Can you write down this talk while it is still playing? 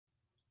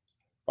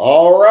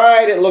All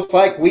right, it looks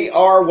like we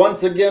are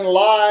once again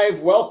live.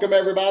 Welcome,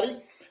 everybody,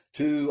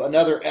 to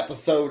another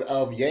episode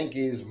of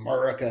Yankee's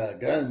MURICA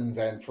Guns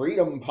and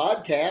Freedom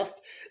podcast.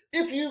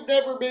 If you've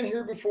never been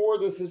here before,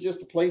 this is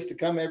just a place to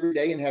come every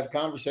day and have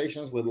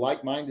conversations with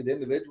like-minded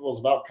individuals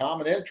about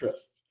common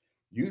interests,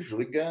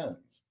 usually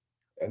guns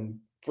and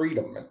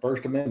freedom and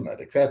First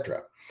Amendment,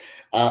 etc.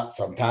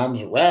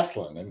 Sometimes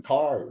wrestling and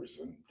cars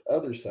and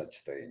other such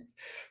things.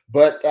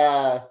 But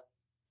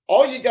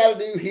all you got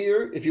to do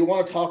here, if you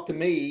want to talk to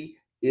me,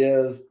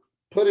 is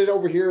put it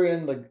over here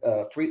in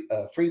the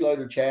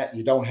freeloader chat.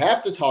 You don't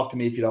have to talk to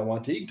me if you don't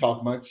want to. You can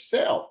talk amongst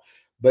yourself.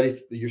 But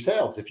if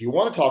you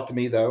want to talk to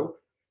me, though,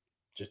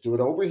 just do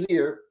it over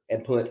here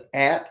and put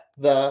at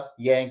the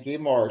Yankee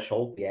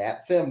Marshal, the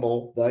at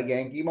symbol, the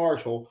Yankee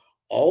Marshal,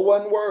 all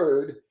one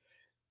word,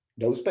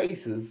 no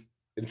spaces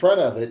in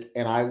front of it,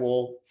 and I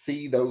will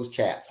see those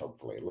chats.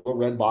 Hopefully a little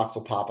red box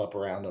will pop up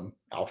around them.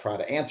 I'll try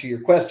to answer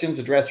your questions,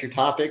 address your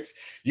topics.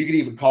 You can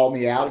even call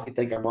me out if you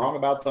think I'm wrong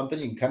about something.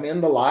 You can come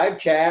in the live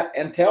chat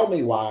and tell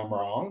me why I'm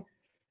wrong.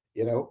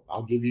 You know,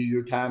 I'll give you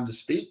your time to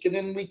speak, and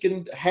then we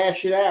can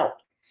hash it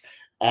out.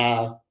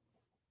 Like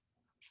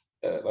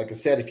I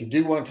said, if you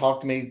do want to talk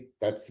to me,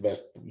 that's the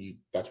best.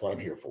 That's what I'm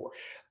here for.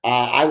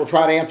 I will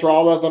try to answer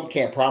all of them.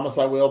 Can't promise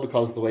I will,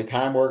 because of the way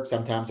time works.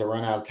 Sometimes I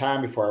run out of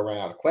time before I run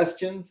out of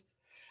questions.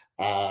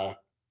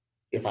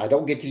 If I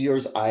don't get to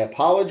yours, I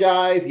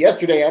apologize.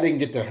 Yesterday, I didn't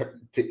get to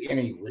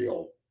any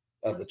real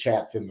of the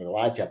chats in the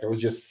live chat. There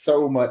was just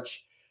so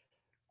much.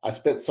 I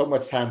spent so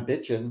much time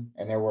bitching,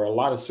 and there were a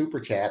lot of super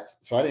chats,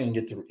 so I didn't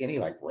get to any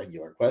like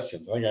regular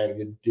questions. I think I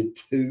did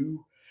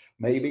two,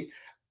 maybe.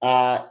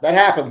 That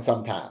happens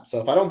sometimes.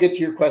 So if I don't get to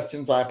your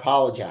questions, I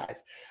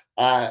apologize.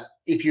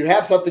 If you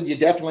have something you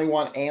definitely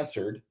want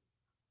answered,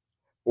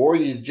 or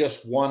you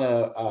just want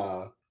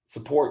to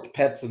support the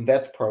Pets and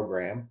Vets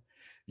program,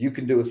 you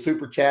can do a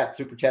super chat.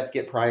 Super chats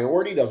get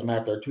priority. Doesn't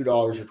matter if they're $2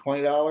 or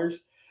 $20.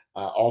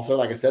 Also,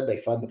 like I said, they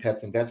fund the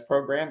Pets and Vets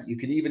program. You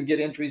could even get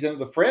entries into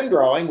the friend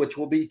drawing, which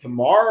will be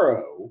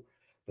tomorrow,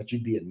 but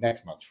you'd be in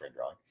next month's friend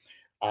drawing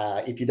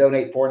if you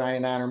donate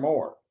 $4.99 or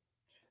more.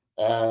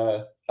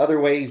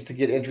 Other ways to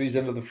get entries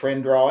into the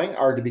friend drawing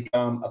are to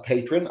become a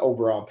patron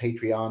over on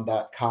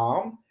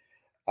patreon.com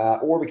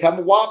or become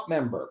a WAP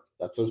member.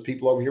 That's those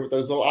people over here with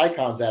those little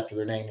icons after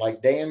their name,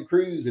 like Dan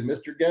Cruz and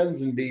Mr.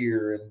 Guns and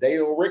Beer and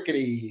Dale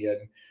Rickety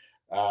and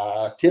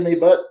Timmy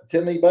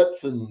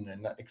Butson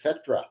and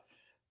etc.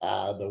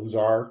 Those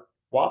are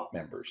WAP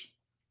members.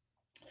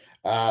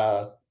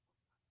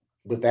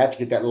 With that, you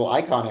get that little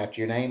icon after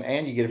your name,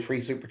 and you get a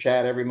free super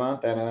chat every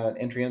month and an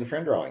entry in the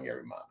friend drawing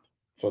every month.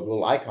 So the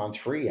little icon's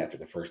free after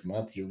the first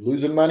month. You're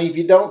losing money if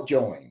you don't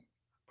join,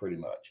 pretty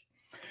much.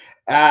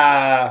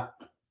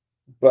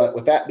 But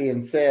with that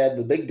being said,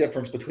 the big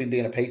difference between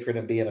being a patron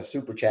and being a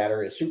super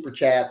chatter is super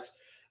chats.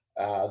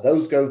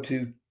 Those go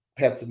to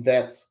Pets and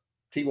Vets.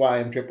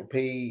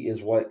 TYM-P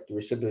is what the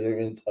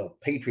recipient of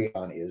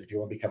Patreon is. If you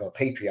want to become a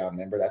Patreon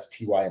member, that's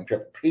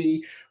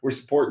TYM-P we're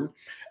supporting.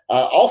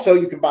 Also,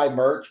 you can buy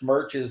merch.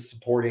 Merch is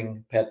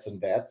supporting Pets and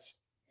Vets.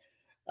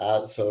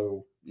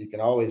 So you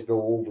can always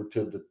go over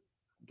to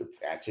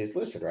it's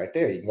listed right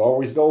there. You can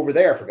always go over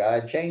there. I forgot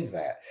I'd change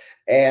that.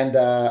 And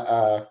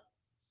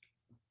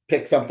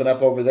pick something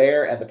up over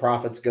there, and the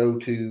profits go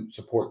to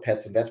support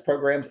Pets and Vets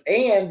programs.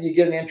 And you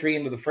get an entry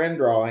into the friend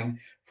drawing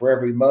for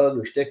every mug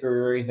or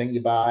sticker or anything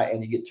you buy,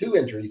 and you get 2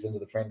 entries into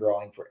the friend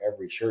drawing for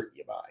every shirt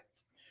you buy.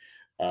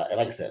 And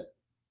like I said,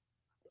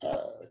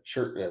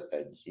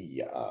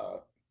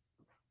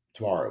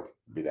 tomorrow will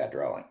be that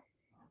drawing.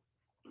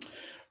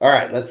 All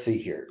right, let's see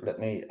here. I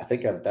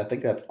think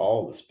that's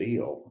all the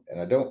spiel,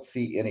 and I don't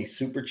see any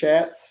super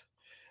chats.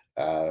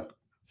 So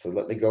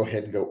let me go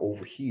ahead and go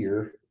over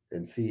here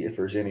and see if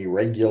there's any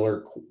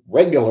regular,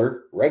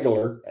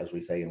 as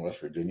we say in West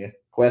Virginia,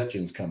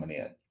 questions coming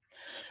in.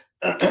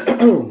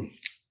 Let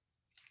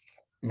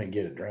me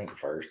get a drink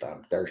first.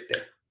 I'm thirsty.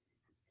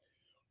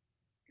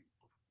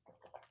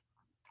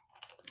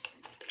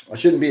 I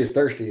shouldn't be as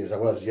thirsty as I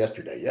was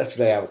yesterday.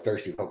 Yesterday I was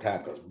thirsty the whole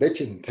time because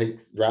bitching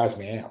drives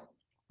me out.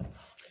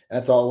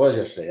 That's all it was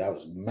yesterday. I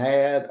was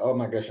mad. Oh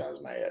my gosh, I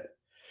was mad.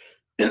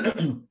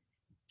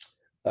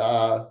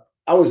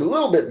 I was a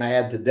little bit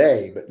mad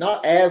today, but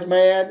not as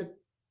mad.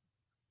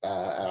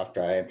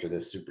 After I answer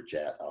this super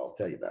chat, I'll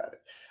tell you about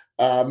it.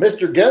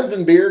 Mr. Guns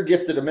and Beer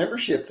gifted a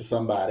membership to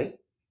somebody.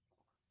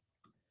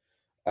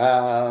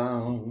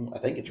 I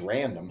think it's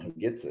random who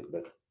gets it,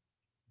 but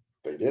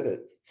they did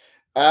it.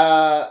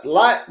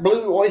 Light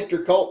Blue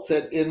Oyster Cult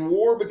said, in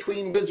war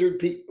between lizard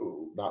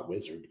people, that'd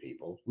be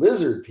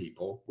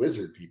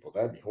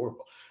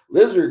horrible.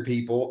 Lizard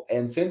people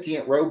and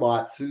sentient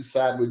robots, whose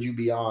side would you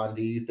be on?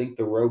 Do you think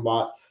the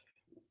robots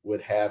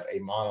would have a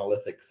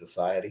monolithic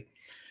society?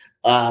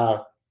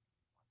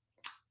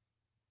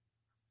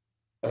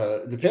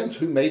 Depends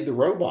who made the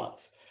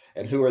robots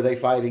and who are they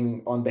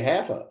fighting on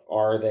behalf of.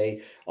 Are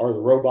the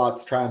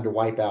robots trying to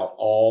wipe out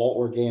all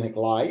organic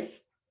life?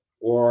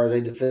 Or are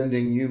they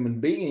defending human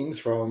beings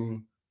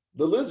from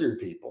the lizard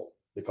people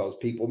because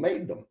people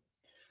made them?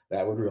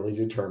 That would really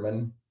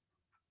determine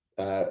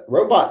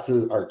Robots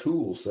are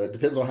tools, so it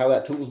depends on how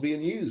that tool is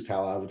being used,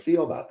 how I would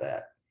feel about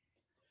that.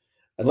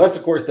 Unless,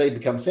 of course, they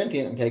become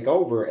sentient and take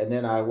over, and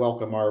then I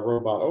welcome our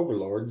robot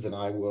overlords, and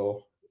I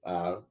will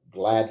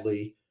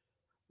gladly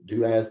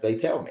do as they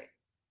tell me.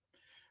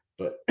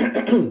 But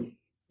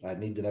I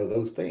need to know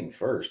those things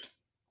first.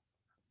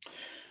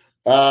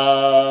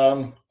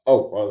 Oh,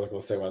 what was I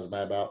going to say? What I was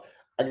mad about?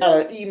 I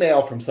got an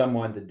email from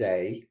someone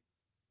today.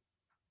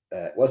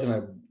 It wasn't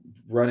a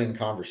running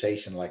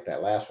conversation like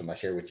that last one I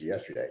shared with you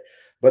yesterday,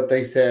 but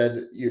they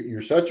said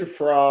you're such a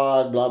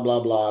fraud. Blah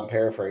blah blah. I'm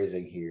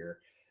paraphrasing here.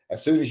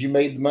 As soon as you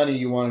made the money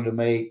you wanted to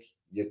make,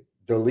 you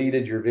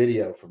deleted your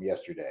video from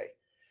yesterday.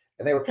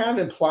 And they were kind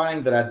of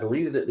implying that I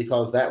deleted it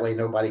because that way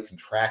nobody can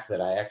track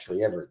that I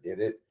actually ever did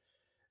it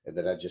and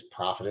that I just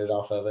profited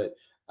off of it.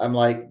 I'm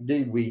like,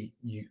 dude,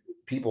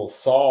 people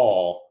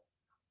saw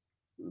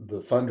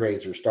the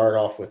fundraiser start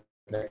off with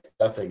next to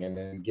nothing and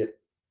then get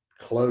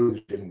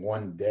closed in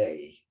one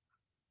day.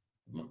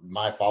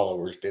 My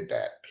followers did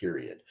that,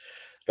 period.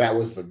 That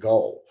was the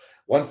goal.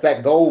 Once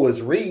that goal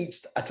was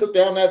reached, I took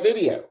down that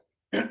video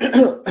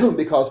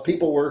because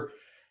people were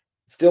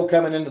still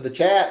coming into the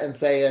chat and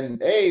saying,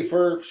 hey,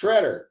 for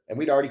Shredder. And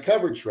we'd already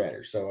covered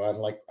Shredder. So I'm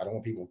like, I don't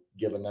want people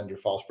giving under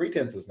false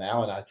pretenses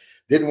now. And I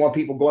didn't want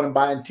people going and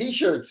buying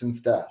t-shirts and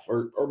stuff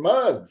or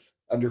mugs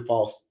under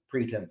false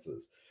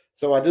pretenses.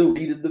 So I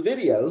deleted the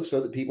video so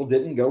that people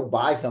didn't go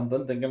buy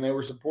something thinking they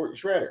were supporting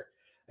Shredder.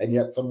 And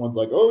yet someone's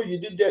like, oh, you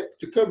did that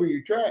to cover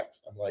your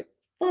tracks. I'm like,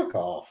 fuck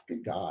off.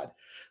 Good God.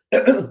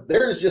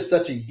 There is just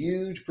such a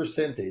huge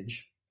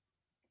percentage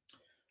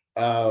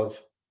of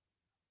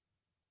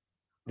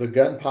the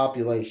gun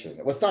population.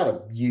 Well, it's not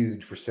a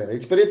huge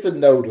percentage, but it's a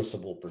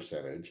noticeable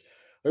percentage.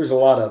 There's a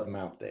lot of them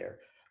out there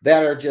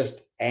that are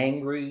just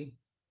angry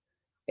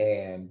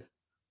and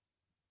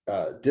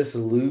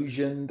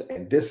disillusioned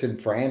and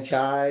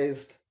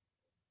disenfranchised.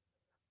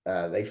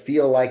 They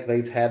feel like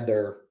they've had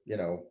their,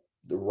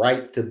 the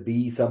right to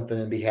be something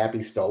and be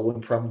happy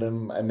stolen from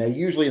them. And they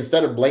usually,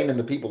 instead of blaming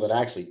the people that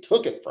actually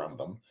took it from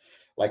them,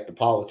 like the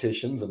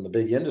politicians and the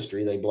big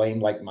industry, they blame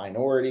like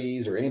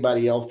minorities or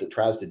anybody else that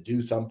tries to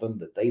do something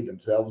that they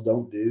themselves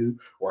don't do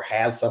or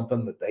has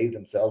something that they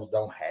themselves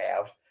don't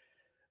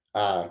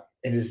have.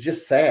 And it's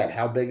just sad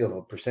how big of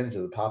a percentage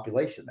of the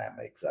population that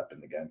makes up in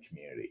the gun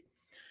community.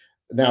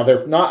 Now,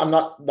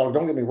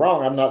 don't get me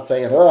wrong. I'm not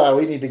saying, oh,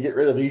 we need to get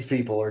rid of these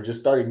people or just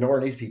start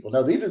ignoring these people.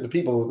 No, these are the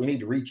people that we need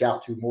to reach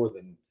out to more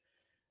than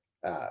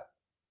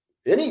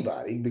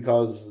anybody,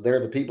 because they're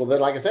the people that,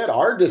 like I said,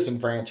 are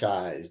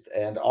disenfranchised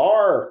and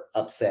are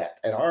upset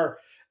and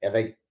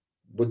they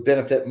would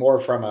benefit more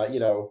from a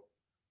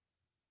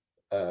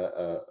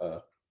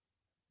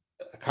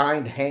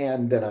kind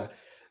hand and a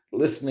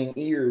listening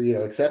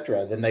ear,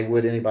 etc., than they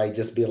would anybody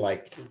just be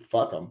like,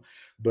 fuck them.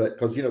 But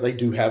because, they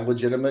do have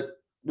legitimate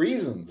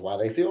reasons why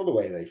they feel the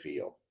way they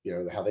feel,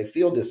 how they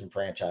feel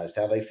disenfranchised,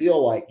 how they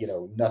feel like,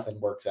 nothing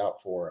works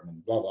out for them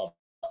and blah, blah, blah.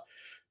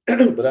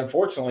 But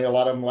unfortunately, a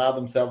lot of them allow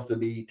themselves to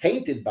be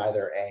tainted by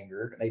their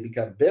anger and they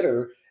become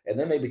bitter and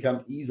then they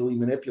become easily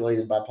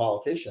manipulated by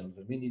politicians.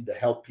 And we need to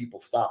help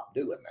people stop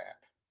doing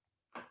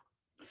that.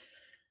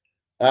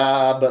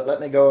 But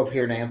let me go up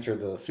here and answer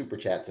the super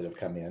chats that have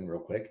come in real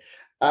quick.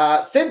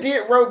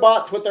 Sentient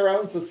robots with their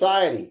own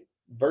society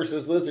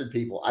versus lizard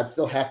people. I'd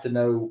still have to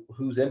know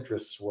whose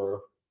interests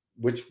were,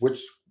 which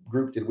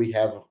group did we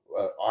have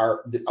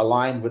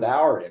aligned with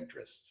our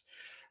interests.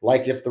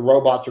 Like if the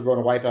robots are going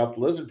to wipe out the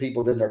lizard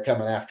people, then they're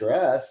coming after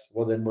us.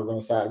 Well, then we're going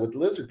to side with the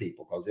lizard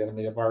people because the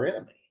enemy of our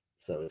enemy.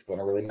 So it's going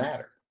to really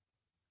matter.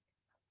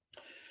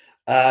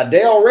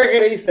 Dale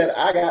Rickety said,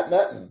 I got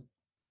nothing,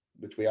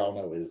 which we all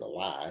know is a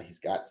lie. He's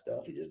got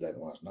stuff. He just doesn't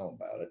want us to know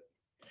about it.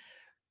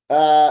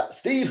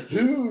 Steve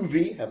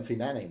Hoovey, haven't seen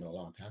that name in a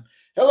long time.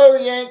 Hello,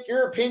 Yank.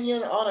 Your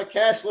opinion on a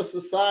cashless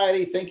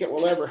society? Think it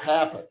will ever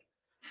happen?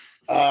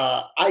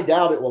 I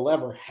doubt it will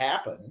ever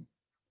happen.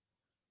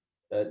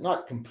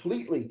 Not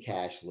completely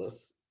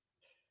cashless.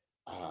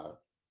 I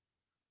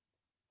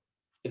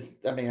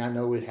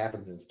know it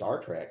happens in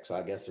Star Trek, so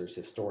I guess there's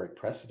historic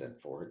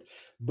precedent for it.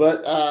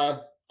 But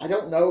I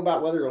don't know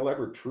about whether it'll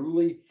ever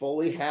truly,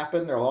 fully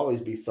happen. There'll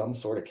always be some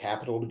sort of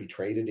capital to be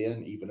traded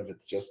in, even if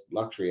it's just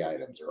luxury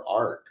items or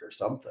art or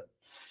something.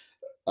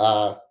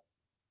 Now,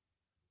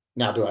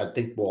 do I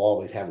think we'll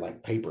always have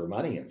like paper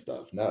money and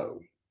stuff? No.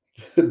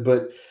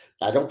 But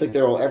I don't think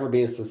there will ever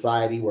be a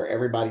society where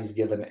everybody's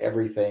given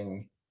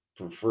everything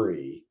for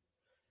free,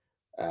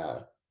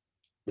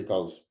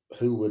 because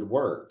who would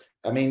work?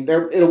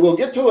 We'll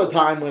get to a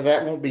time when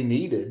that won't be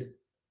needed,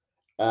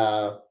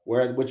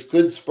 which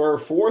could spur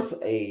forth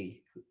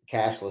a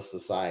cashless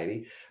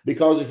society.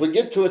 Because if we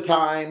get to a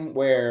time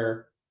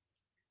where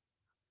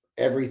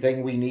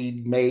everything we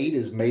need made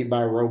is made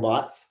by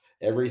robots,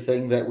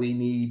 everything that we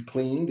need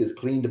cleaned is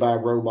cleaned by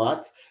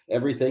robots,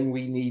 everything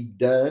we need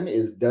done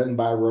is done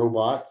by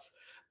robots,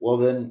 well,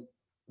 then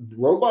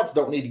robots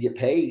don't need to get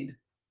paid.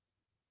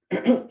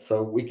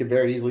 So we could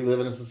very easily live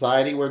in a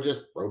society where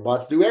just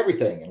robots do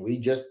everything and we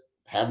just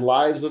have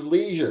lives of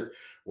leisure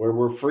where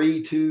we're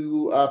free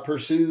to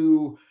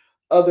pursue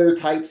other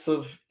types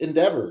of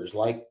endeavors,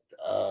 like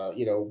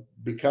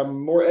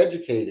become more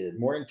educated,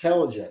 more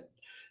intelligent,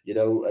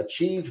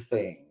 achieve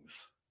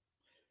things.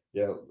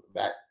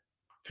 That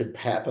could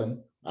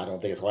happen. I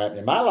don't think it's going to happen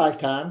in my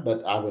lifetime,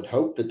 but I would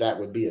hope that that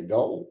would be a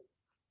goal.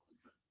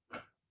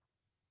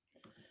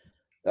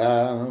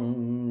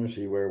 Let's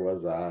see, where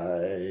was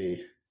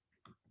I?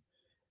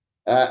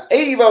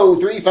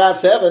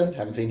 Avo357.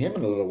 Haven't seen him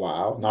in a little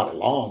while. Not a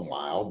long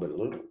while, but a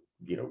little,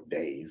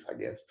 days, I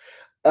guess.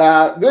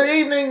 Good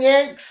evening,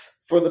 Yanks,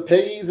 for the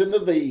P's and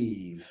the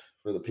V's.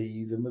 For the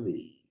P's and the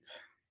V's.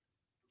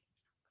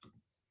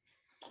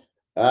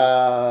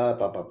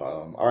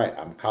 All right,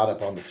 I'm caught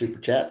up on the super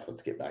chats.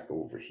 Let's get back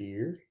over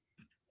here.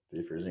 See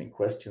if there's any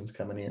questions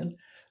coming in.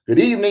 Good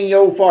evening,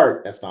 yo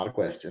fart. That's not a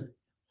question.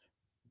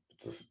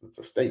 It's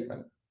a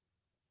statement.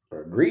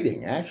 Or a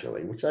greeting,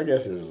 actually, which I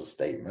guess is a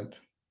statement.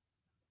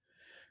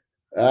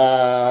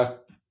 How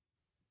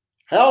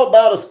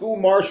about a school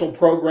marshal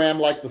program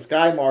like the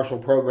Sky Marshal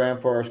program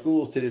for our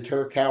schools to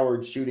deter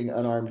cowards shooting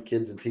unarmed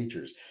kids and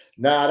teachers?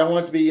 No, I don't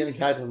want it to be any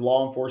type of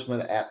law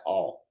enforcement at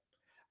all.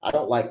 I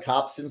don't like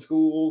cops in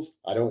schools.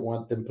 I don't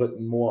want them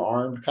putting more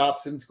armed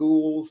cops in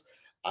schools.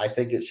 I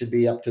think it should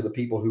be up to the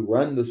people who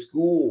run the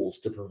schools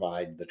to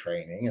provide the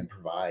training and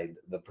provide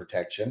the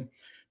protection.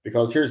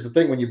 Because here's the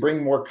thing, when you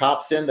bring more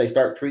cops in, the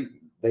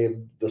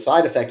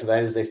side effect of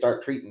that is they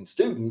start treating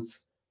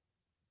students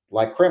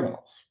like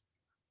criminals.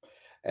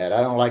 And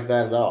I don't like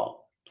that at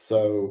all.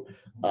 So,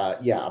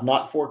 I'm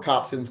not for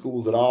cops in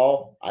schools at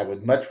all. I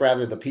would much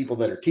rather the people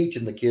that are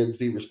teaching the kids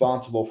be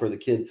responsible for the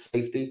kids'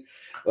 safety.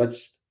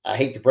 I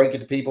hate to break it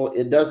to people.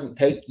 It doesn't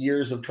take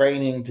years of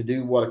training to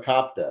do what a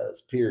cop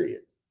does,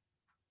 period.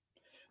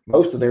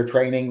 Most of their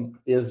training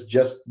is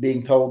just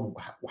being told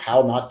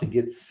how not to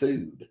get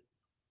sued.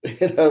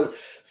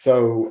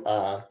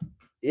 So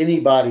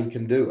anybody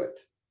can do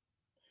it.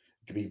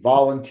 It could be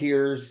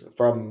volunteers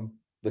from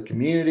the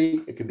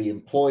community. It could be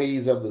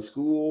employees of the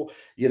school.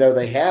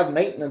 They have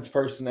maintenance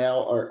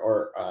personnel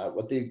or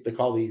what they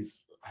call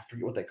these. I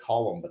forget what they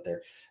call them, but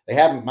they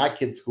have at my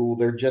kid's school.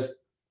 They're just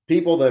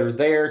people that are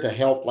there to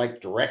help,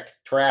 like direct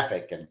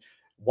traffic and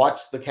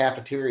watch the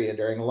cafeteria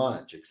during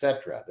lunch,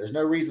 etc. There's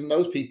no reason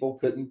those people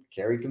couldn't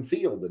carry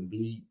concealed and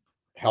be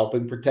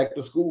helping protect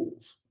the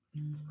schools.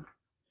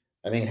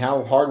 I mean,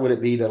 how hard would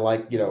it be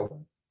to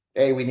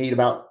hey, we need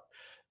about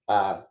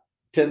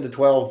 10 to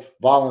 12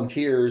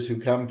 volunteers who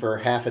come for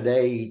half a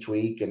day each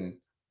week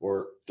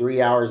or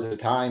 3 hours at a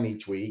time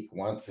each week,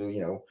 once,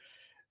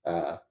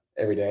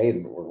 every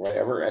day or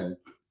whatever, and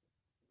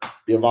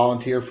be a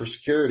volunteer for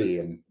security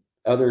and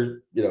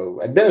other,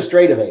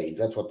 administrative aides.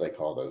 That's what they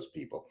call those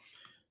people.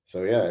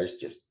 So yeah, it's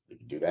just, you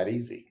can do that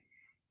easy.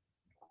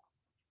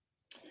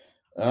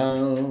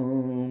 Got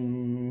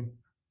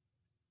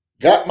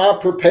my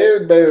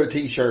Prepared Bear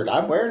t-shirt.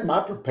 I'm wearing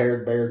my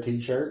Prepared Bear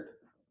t-shirt.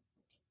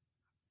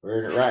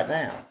 Wearing it right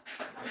now.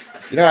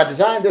 I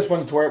designed this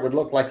one to where it would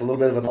look like a little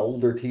bit of an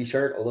older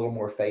t-shirt, a little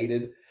more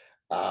faded,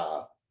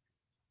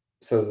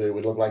 so that it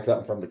would look like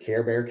something from the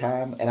Care Bear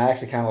time. And I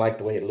actually kind of like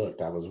the way it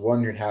looked. I was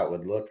wondering how it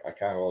would look. I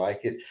kind of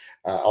like it,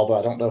 although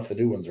I don't know if the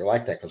new ones are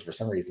like that, because for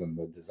some reason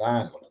the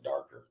design looked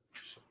darker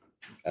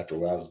after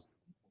when I was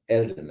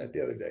editing it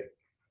the other day.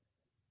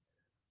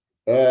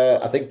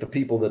 I think the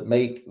people that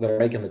are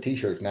making the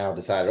t-shirts now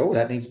decided, oh,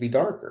 that needs to be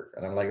darker.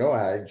 And I'm like, oh,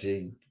 I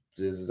actually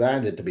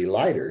designed it to be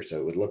lighter so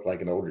it would look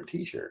like an older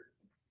t-shirt.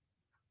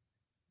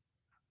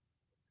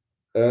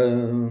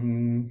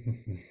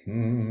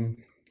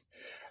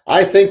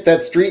 I think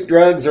that street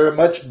drugs are a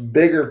much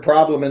bigger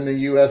problem in the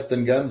U.S.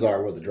 than guns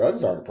are. Well, the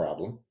drugs aren't a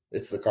problem.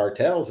 It's the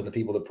cartels and the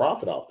people that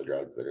profit off the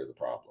drugs that are the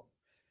problem.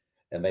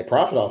 And they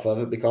profit off of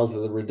it because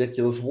of the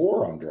ridiculous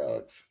war on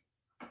drugs.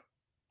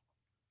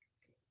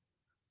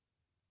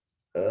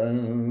 Once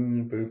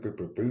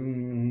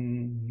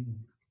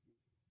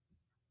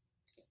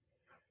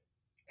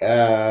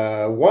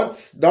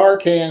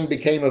Narcan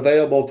became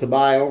available to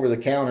buy over the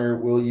counter,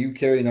 will you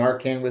carry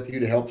Narcan with you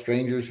to help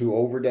strangers who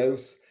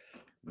overdose?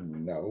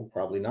 No,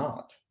 probably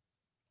not.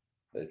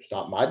 It's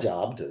not my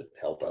job to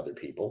help other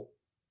people,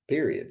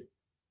 period.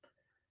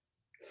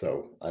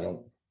 So I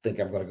don't think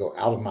I'm going to go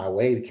out of my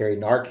way to carry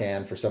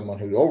Narcan for someone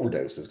who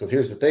overdoses. Because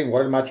here's the thing,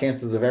 what are my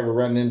chances of ever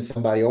running into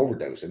somebody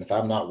overdosing if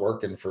I'm not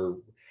working for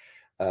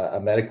a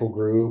medical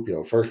group,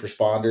 first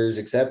responders,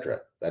 etc.?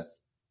 That's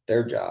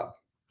their job.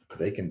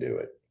 They can do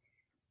it.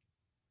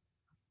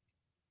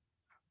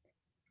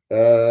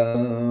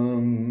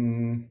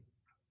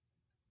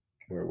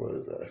 Where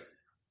was I?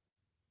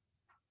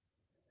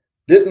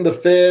 Didn't the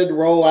Fed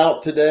roll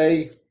out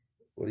today?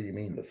 What do you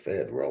mean the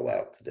Fed roll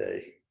out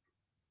today?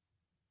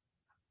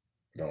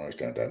 I don't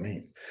understand what that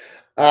means.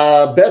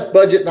 Best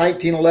budget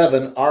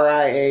 1911,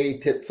 RIA,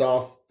 tits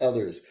off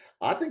others.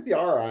 I think the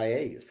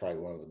RIA is probably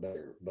one of the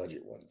better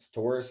budget ones.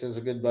 Taurus is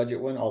a good budget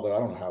one, although I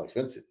don't know how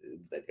expensive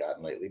they've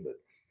gotten lately, but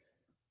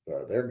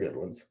they're good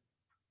ones.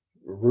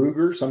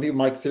 Ruger, some people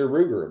might consider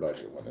Ruger a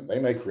budget one, and they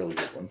make really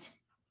good ones.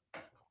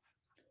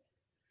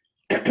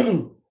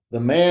 The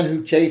man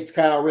who chased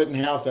Kyle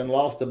Rittenhouse and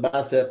lost a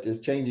bicep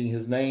is changing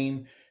his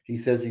name. He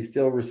says he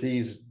still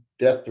receives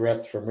death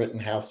threats from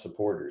Rittenhouse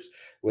supporters,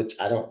 which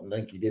I don't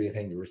think you did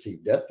anything to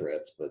receive death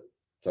threats, but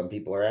some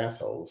people are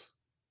assholes.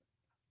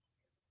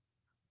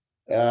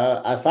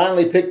 I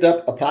finally picked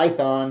up a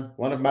Python,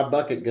 one of my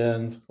bucket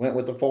guns, went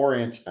with the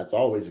 4-inch. That's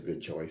always a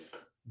good choice.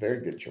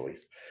 Very good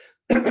choice.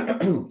 Get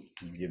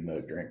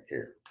another drink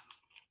here.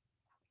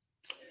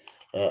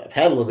 I've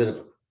had a little bit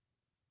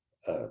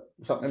of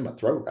something in my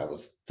throat.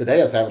 Today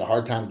I was having a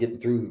hard time getting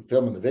through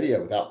filming the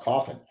video without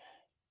coughing.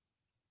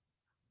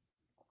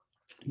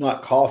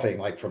 Not coughing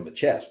like from the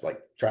chest, like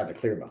trying to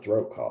clear my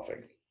throat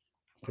coughing,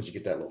 because you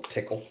get that little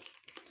tickle.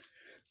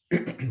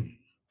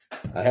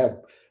 I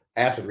have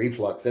acid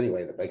reflux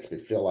anyway that makes me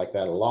feel like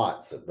that a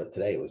lot. So, but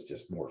today it was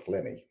just more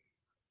phlegmy.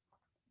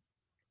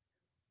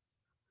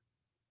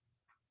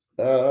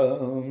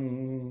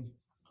 Do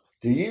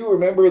you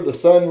remember the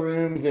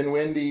sunrooms in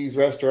Wendy's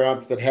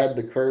restaurants that had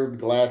the curved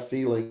glass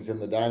ceilings in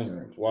the dining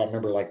rooms? Well, I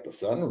remember like the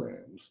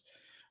sunrooms.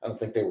 I don't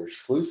think they were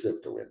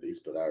exclusive to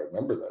Wendy's, but I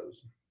remember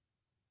those.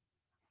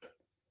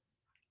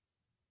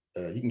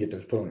 You can get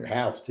those put on your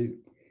house too.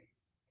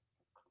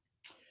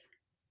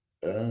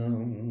 I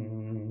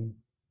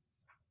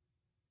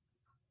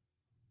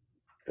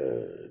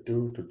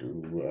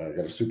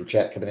got a super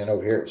chat coming in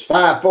over here. It was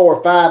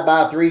 545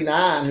 by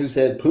 39 who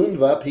said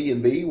Punva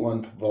P&B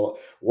one blah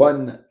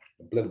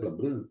blah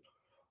blah,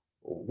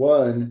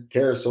 one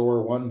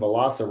pterosaur, one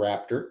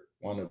velociraptor,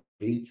 one of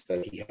each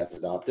that he has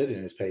adopted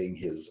and is paying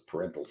his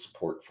parental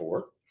support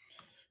for.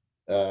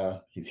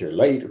 He's here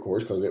late, of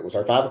course, because it was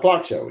our 5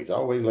 o'clock show. He's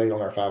always late on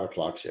our 5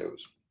 o'clock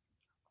shows.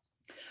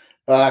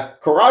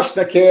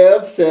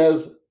 Karashnakev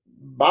says,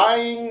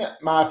 buying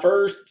my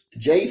first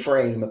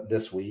J-frame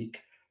this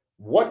week.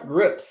 What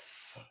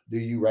grips do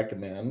you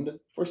recommend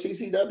for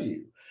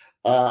CCW?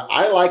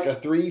 I like a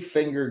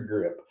 3-finger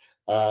grip.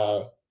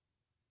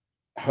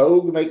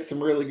 Hogue makes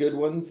some really good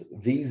ones.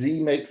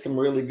 VZ makes some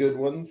really good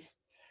ones.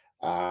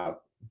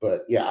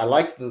 But yeah, I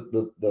like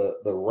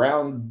the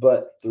round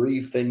butt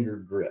 3-finger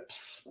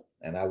grips.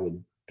 And I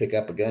would pick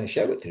up a gun and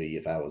show it to you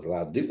if I was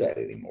allowed to do that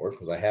anymore,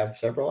 because I have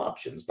several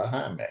options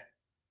behind me.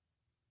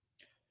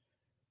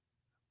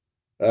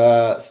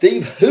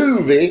 Steve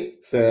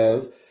Hoovey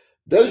says,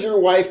 does your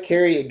wife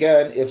carry a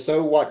gun? If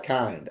so, what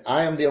kind?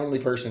 I am the only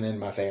person in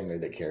my family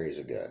that carries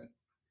a gun.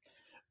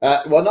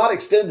 Well, not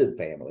extended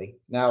family.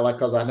 Now, like,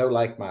 because I know,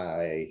 like,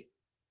 my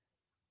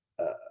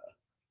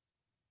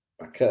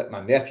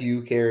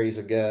nephew carries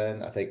a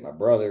gun. I think my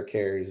brother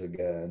carries a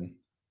gun.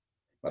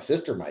 My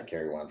sister might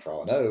carry one for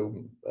all I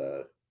know.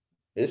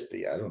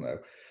 Misty, I don't know.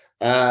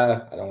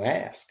 I don't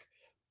ask.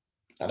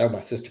 I know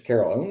my sister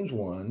Carol owns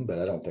one, but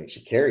I don't think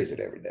she carries it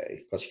every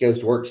day. Because she goes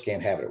to work, she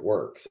can't have it at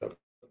work. So,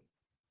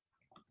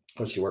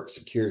 because she works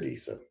security.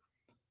 So,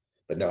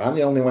 but no, I'm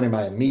the only one in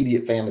my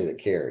immediate family that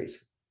carries.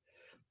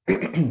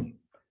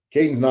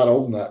 Caden's not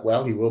old enough.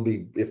 Well, he will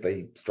be if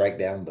they strike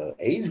down the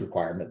age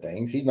requirement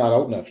things. He's not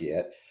old enough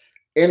yet,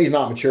 and he's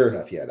not mature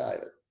enough yet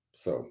either.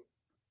 So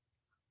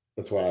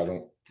that's why I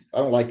don't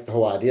like the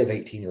whole idea of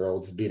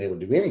 18-year-olds being able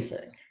to do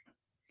anything.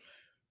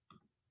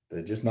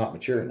 They're just not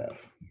mature enough.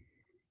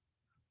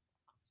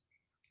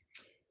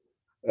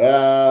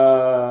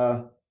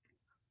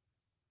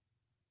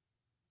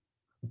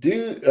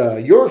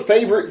 Your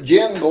favorite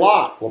Gen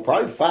Glock? Well,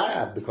 probably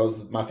 5,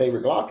 because my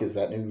favorite Glock is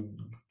that new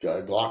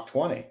Glock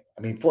 20.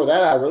 I mean, for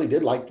that, I really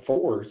did like the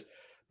 4s,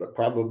 but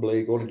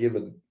probably going to give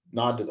a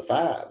nod to the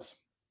 5s.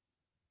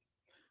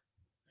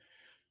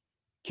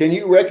 Can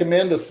you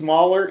recommend a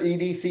smaller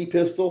EDC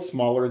pistol?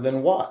 Smaller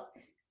than what?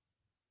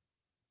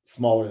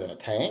 Smaller than a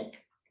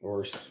tank,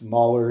 or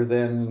smaller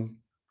than,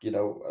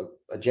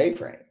 a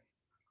J-frame?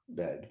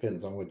 That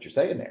depends on what you're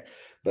saying there.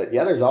 But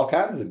yeah, there's all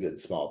kinds of good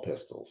small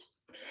pistols.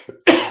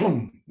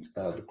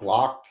 The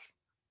Glock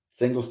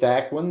single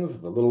stack ones,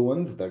 the little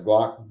ones, the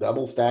Glock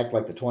double stack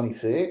like the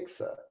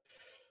 26,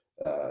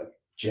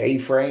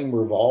 J-frame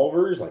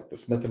revolvers like the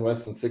Smith &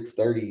 Wesson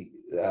 630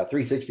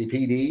 360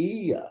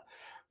 PD,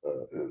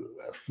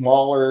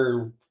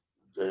 smaller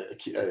what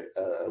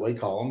do you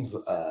call them,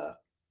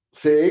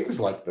 SIGs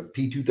like the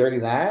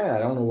P239. I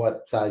don't know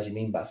what size you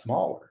mean by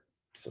smaller.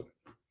 So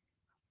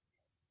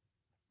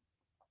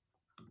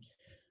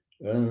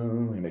let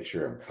me make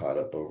sure I'm caught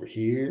up over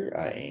here.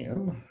 I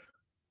am.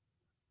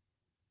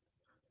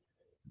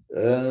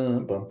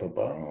 3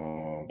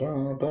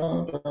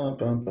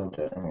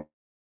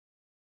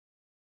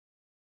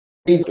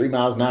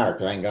 miles an hour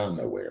because I ain't gone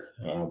nowhere.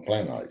 I don't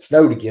plan on it. It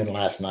snowed again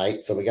last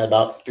night, so we got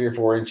about 3 or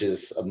 4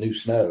 inches of new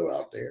snow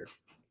out there.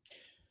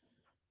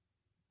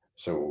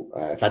 So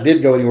if I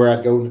did go anywhere,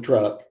 I'd go in the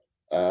truck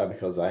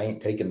because I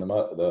ain't taking the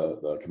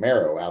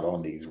Camaro out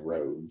on these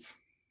roads.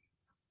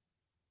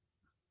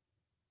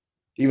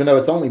 Even though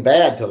it's only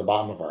bad to the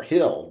bottom of our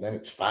hill, then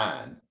it's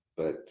fine.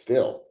 But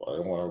still, I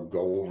don't want to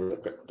go over.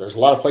 There's a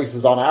lot of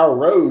places on our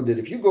road that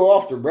if you go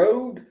off the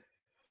road,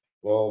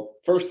 well,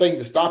 first thing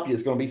to stop you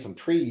is going to be some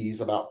trees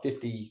about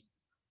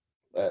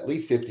at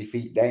least 50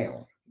 feet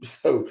down.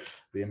 So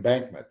the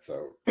embankment.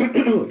 So I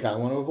kind of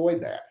want to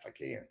avoid that if I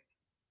can.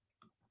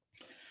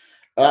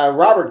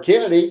 Robert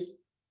Kennedy,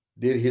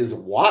 did his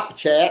WAP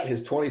chat,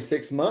 his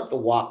 26-month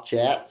WAP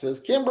chat.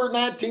 Says Kimber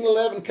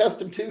 1911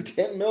 Custom 2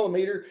 10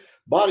 millimeter,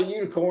 bought a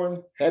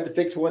unicorn, had to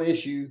fix one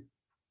issue.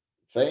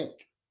 Thank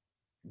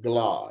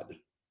God.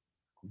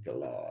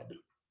 God.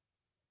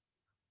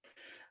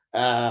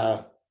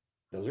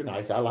 Those are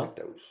nice. I like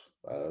those.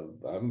 I'm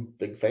a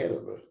big fan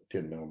of the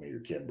 10 millimeter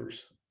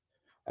Kimbers.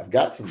 I've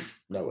got some,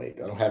 no wait,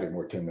 I don't have any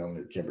more 10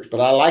 millimeter Kimbers,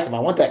 but I like them. I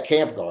want that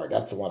camp guard.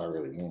 That's the one I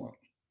really want.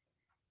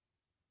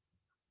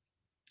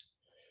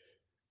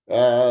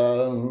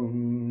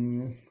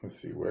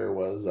 Let's see, where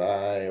was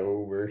I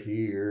over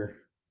here?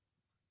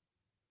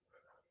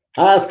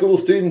 High school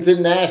students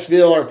in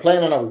Nashville are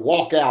planning a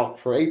walkout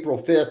for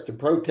April 5th to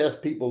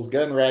protest people's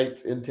gun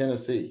rights in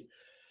Tennessee.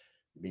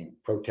 I mean,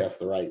 protest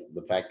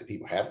the fact that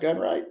people have gun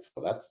rights?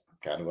 Well, that's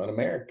kind of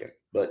un-American,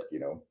 but you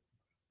know,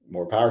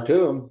 more power to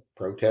them.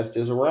 Protest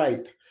is a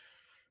right.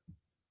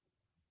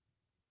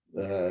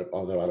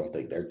 Although I don't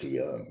think they're too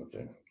young.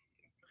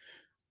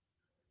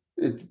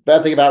 It's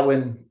bad thing about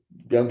when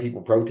young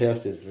people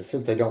protest is that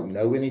since they don't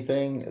know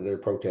anything, their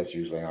protests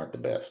usually aren't the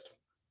best.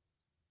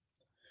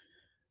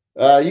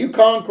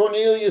 Yukon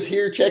Cornelius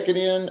here checking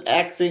in,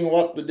 asking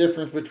what the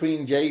difference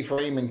between J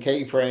frame and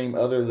K frame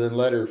other than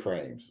letter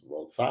frames.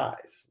 Well,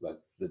 size.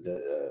 That's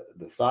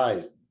the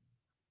size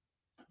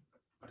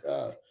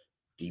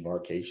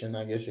demarcation,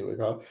 I guess you would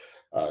call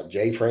it.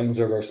 J frames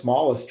are their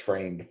smallest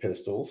framed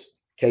pistols.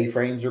 K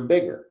frames are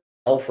bigger.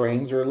 L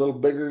frames are a little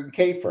bigger than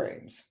K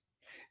frames.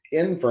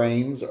 N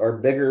frames are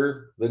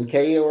bigger than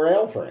K or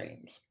L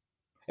frames.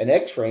 And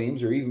X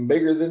frames are even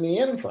bigger than the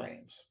N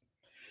frames.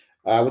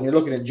 When you're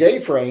looking at J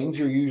frames,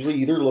 you're usually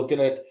either looking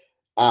at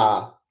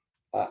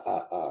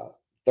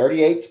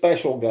 38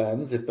 special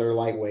guns if they're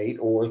lightweight,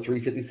 or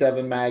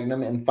 357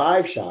 Magnum and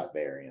 5-shot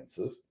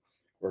variances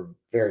or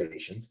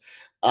variations.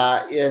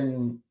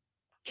 In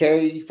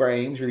K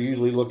frames, you're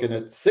usually looking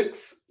at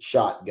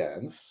 6-shot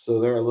guns,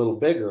 so they're a little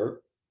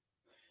bigger.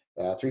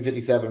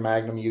 357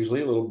 Magnum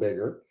usually a little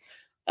bigger.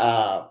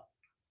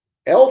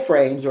 L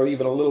frames are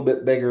even a little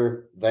bit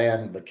bigger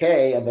than the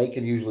K, and they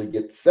can usually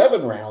get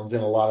 7 rounds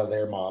in a lot of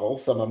their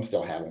models. Some of them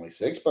still have only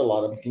 6, but a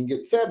lot of them can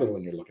get 7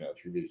 when you're looking at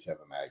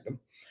 357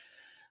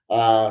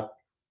 Magnum.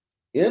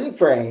 N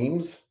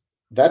frames,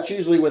 that's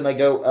usually when they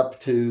go up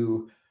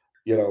to,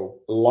 you know,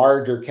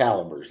 larger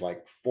calibers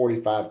like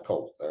 45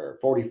 Colt or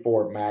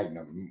 44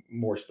 Magnum,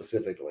 more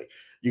specifically.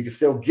 You can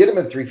still get them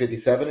in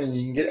 357, and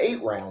you can get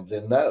 8 rounds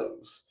in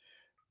those,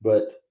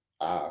 but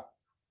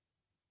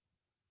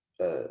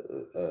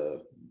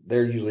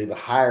they're usually the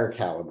higher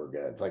caliber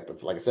guns, like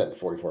I said, the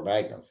 44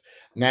 Magnums.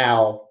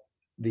 Now,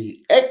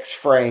 the X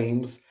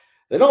frames,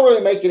 they don't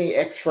really make any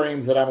X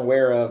frames that I'm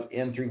aware of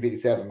in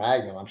 357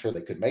 Magnum. I'm sure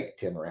they could make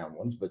 10 round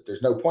ones, but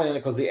there's no point in it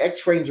because the X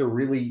frames are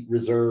really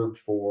reserved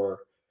for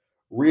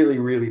really,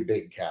 really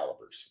big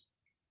calibers.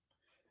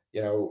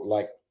 You know,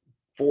 like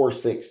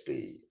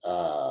 460,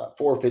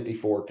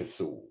 454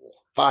 Casull,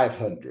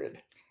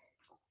 500.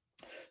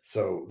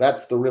 So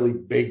that's the really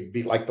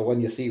big, like the one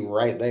you see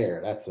right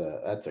there. That's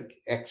a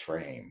X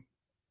frame.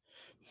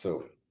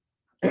 So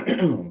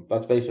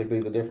that's basically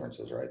the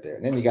differences right there.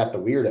 And then you got the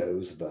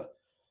weirdos, the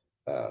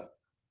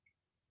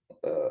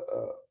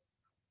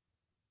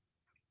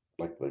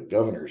like the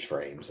governor's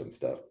frames and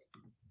stuff.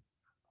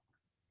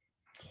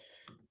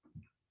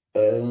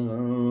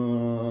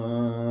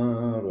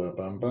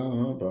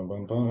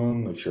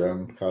 Make sure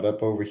I'm caught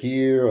up over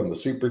here on the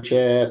super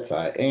chats.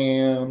 I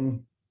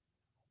am.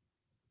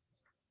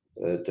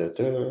 Let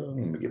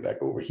me get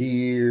back over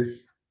here.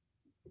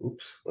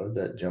 Oops, why did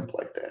that jump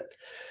like that?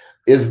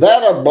 Is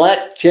that a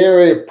black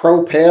cherry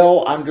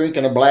Propel? I'm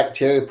drinking a black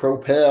cherry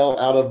Propel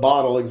out of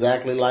bottle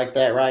exactly like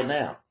that right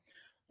now.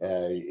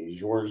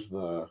 Is yours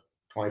the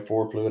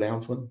 24 fluid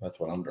ounce one? That's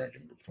what I'm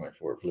drinking,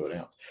 24 fluid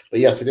ounce. But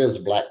yes, it is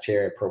black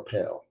cherry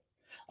Propel.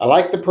 I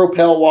like the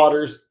Propel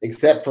waters,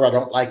 except for I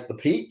don't like the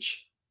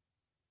peach.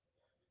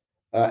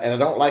 And I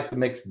don't like the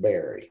mixed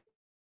berry.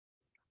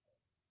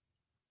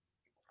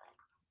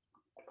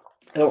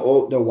 I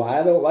don't know why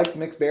I don't like the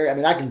mixed berry. I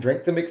mean, I can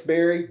drink the mixed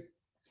berry,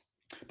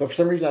 but for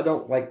some reason I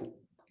don't like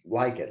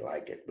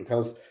it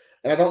because,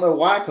 and I don't know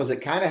why, because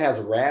it kind of has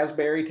a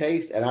raspberry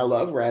taste, and I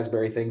love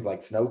raspberry things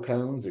like snow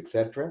cones,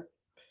 etc.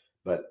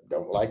 But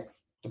don't like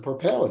the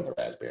Propel in the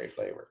raspberry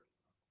flavor.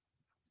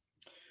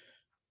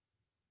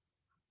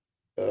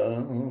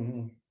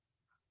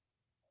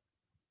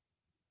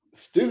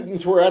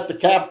 Students were at the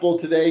Capitol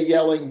today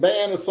yelling,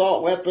 "Ban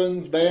assault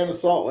weapons! Ban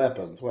assault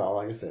weapons!" Well,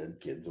 like I said,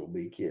 kids will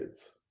be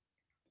kids.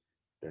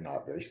 They're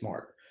not very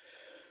smart.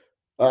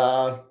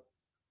 A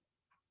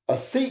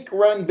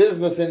Sikh-run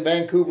business in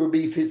Vancouver,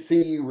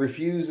 BC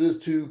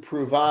refuses to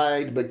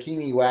provide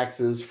bikini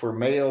waxes for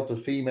male to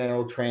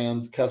female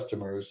trans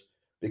customers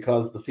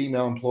because the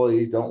female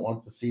employees don't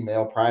want to see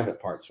male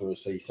private parts. So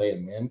you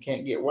saying men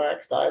can't get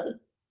waxed either?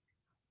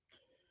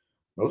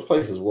 Most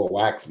places will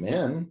wax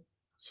men,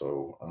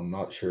 so I'm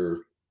not sure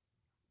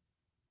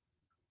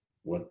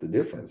what the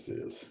difference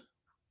is.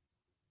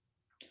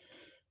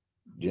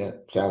 Yeah,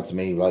 sounds to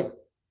me like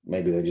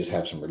maybe they just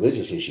have some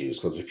religious issues.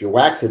 Because if you're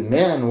waxing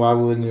men, why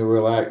wouldn't you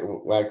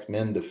wax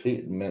men to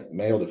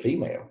male to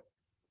female?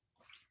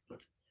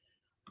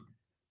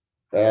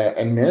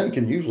 And men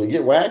can usually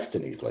get waxed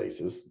in these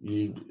places.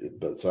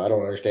 But so I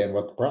don't understand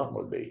what the problem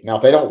would be. Now,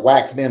 if they don't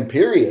wax men,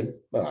 period,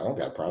 well, I don't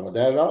got a problem with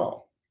that at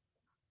all.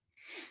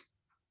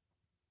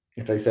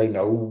 If they say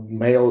no one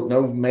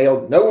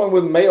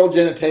with male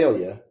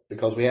genitalia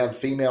because we have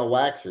female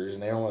waxers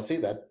and they don't want to see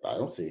that, I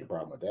don't see a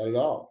problem with that at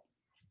all.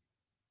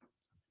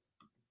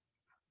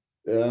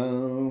 We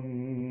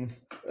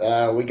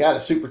got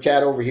a super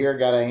chat over here.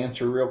 Got to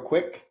answer real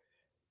quick.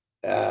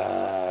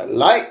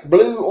 Light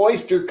Blue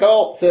Oyster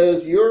Cult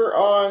says you're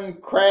on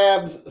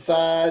crabs'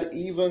 side,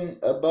 even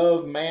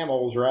above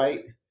mammals,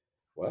 right?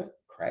 What?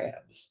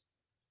 Crabs?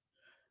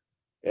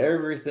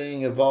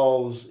 Everything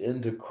evolves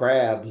into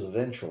crabs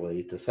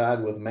eventually. To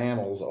side with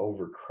mammals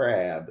over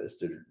crab is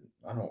to.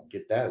 I don't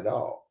get that at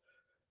all.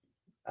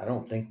 I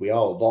don't think we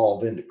all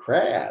evolve into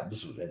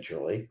crabs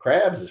eventually.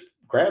 Crabs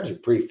are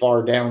pretty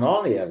far down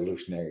on the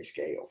evolutionary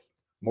scale.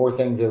 More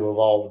things have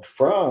evolved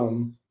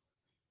from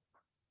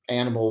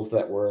animals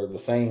that were the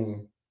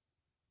same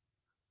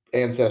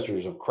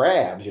ancestors of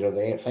crabs.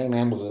 The same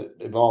animals that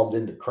evolved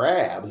into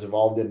crabs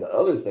evolved into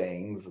other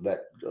things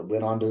that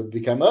went on to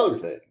become other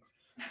things.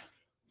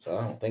 So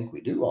I don't think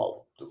we do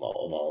all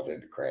evolve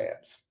into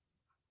crabs.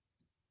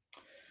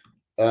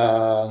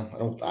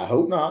 I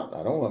hope not.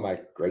 I don't want my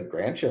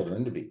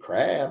great-grandchildren to be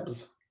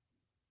crabs.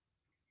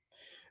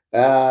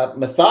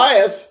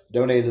 Matthias,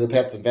 donated to the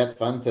Pets and Vets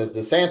Fund, says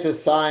DeSantis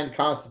signed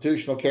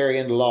constitutional carry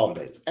into law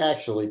today. It's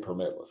actually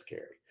permitless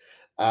carry.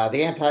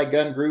 The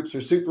anti-gun groups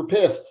are super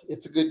pissed.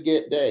 It's a good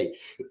day.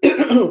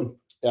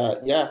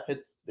 Yeah,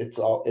 it's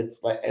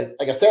like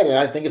I said, and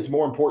I think it's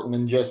more important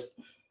than just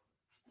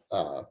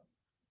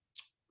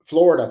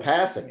Florida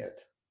passing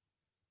it.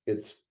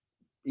 It's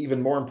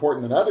even more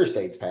important than other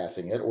states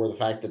passing it, or the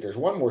fact that there's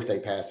one more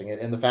state passing it,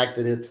 and the fact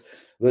that it's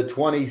the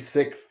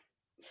 26th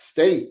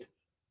state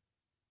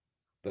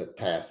that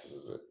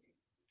passes it.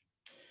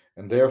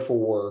 And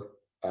therefore,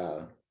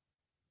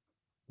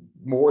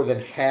 more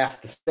than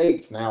half the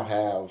states now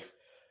have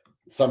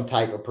some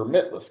type of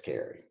permitless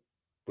carry,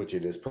 which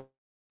it is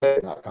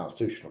not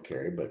constitutional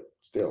carry, but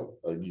still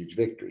a huge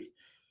victory.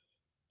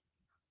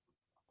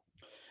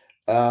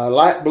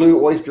 Light Blue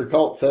Oyster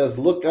Cult says,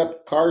 look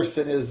up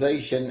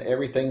carcinization,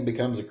 everything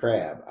becomes a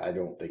crab. I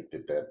don't think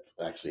that that's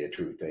actually a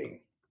true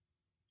thing.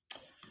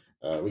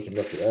 We can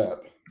look it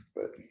up,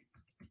 but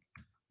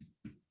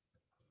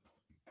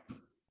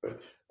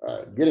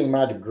getting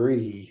my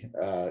degree,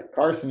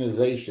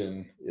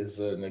 carcinization is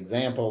an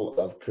example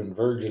of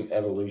convergent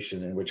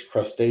evolution in which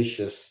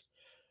crustaceous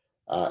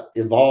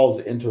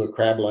evolves into a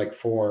crab-like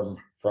form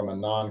from a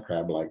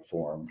non-crab-like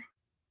form.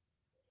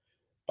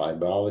 By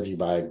biology,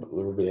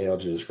 we'll be able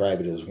to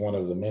describe it as one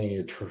of the many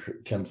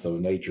attempts of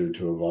nature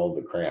to evolve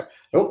the crab.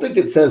 I don't think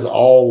it says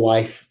all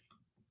life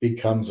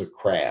becomes a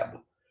crab.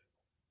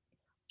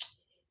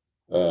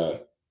 Yeah,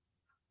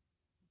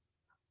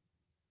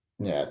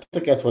 I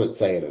think that's what it's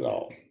saying at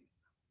all.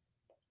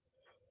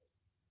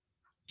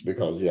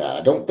 Because, yeah,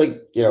 I don't think,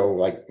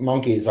 like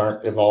monkeys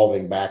aren't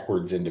evolving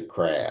backwards into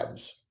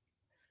crabs.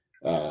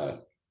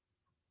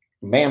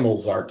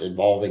 Mammals aren't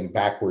evolving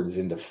backwards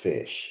into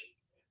fish.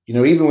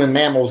 Even when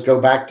mammals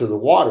go back to the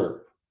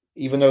water,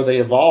 even though they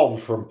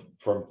evolved from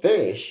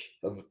fish,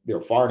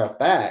 far enough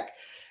back,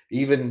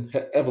 even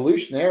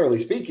evolutionarily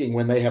speaking,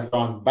 when they have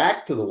gone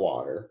back to the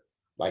water,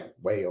 like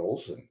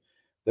whales, and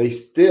they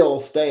still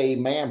stay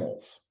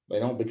mammals. They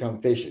don't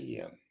become fish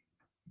again.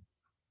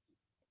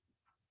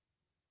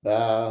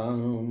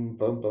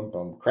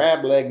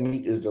 Crab leg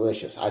meat is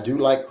delicious. I do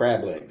like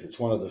crab legs. It's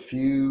one of the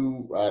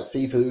few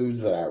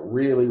seafoods that I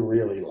really,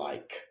 really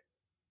like.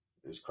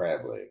 Is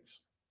crab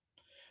legs.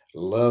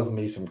 Love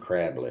me some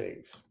crab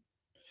legs.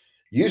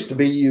 Used to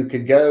be you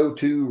could go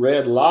to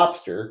Red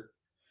Lobster,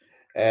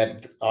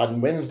 and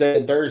on Wednesday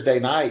and Thursday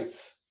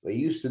nights, they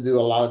used to do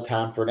a lot of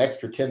time for an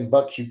extra $10.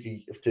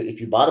 If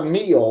you bought a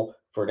meal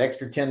for an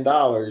extra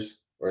 $10,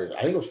 or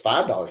I think it was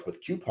 $5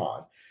 with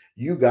coupon,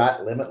 you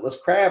got limitless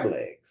crab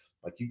legs.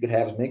 Like you could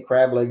have as many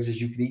crab legs as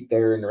you could eat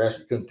there, and the rest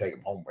you couldn't take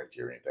them home with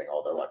you or anything.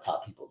 Although I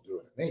caught people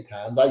doing it many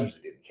times. I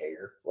usually didn't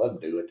care. Let them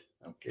do it.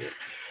 I don't care.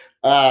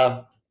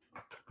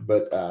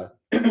 But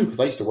because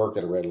I used to work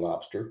at a Red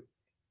Lobster,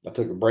 I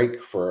took a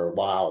break for a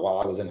while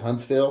I was in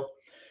Huntsville.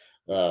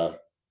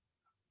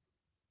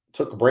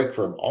 Took a break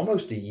for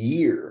almost a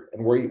year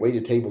and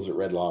waited tables at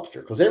Red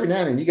Lobster. Because every now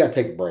and then you got to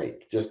take a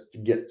break just to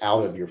get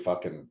out of your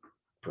fucking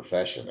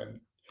profession. And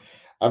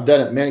I've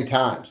done it many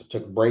times. I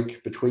took a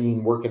break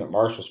between working at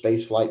Marshall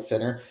Space Flight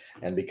Center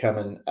and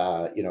becoming,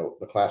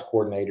 the class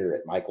coordinator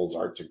at Michael's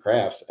Arts and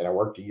Crafts. And I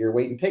worked a year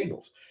waiting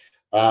tables.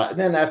 And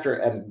then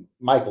and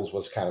Michael's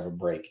was kind of a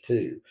break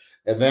too.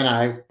 And then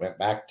I went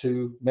back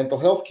to mental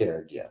health care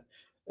again.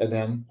 And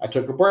then I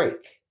took a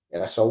break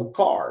and I sold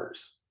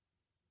cars.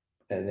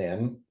 And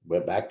then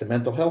went back to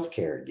mental health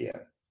care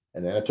again.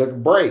 And then I took a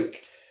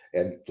break.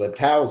 and flipped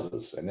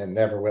houses, and then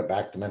never went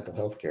back to mental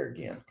health care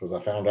again because I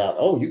found out,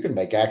 oh, you can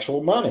make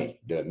actual money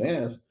doing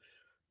this.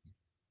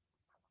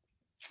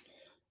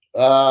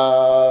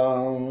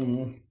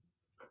 Someone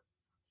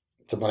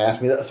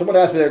asked me the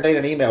other day in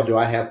an email, do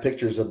I have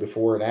pictures of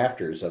before and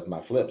afters of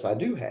my flips? I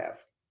do have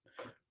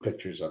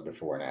pictures of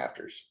before and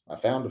afters. I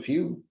found a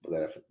few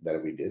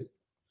that we did.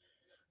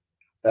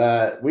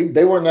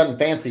 They weren't nothing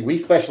fancy. We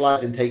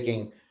specialize in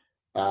taking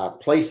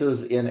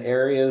places in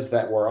areas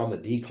that were on the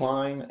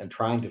decline and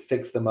trying to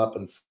fix them up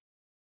and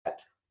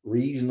at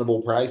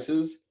reasonable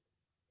prices.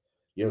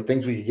 You know,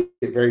 things we could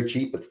get very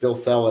cheap but still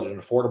sell at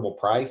an affordable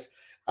price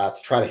to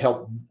try to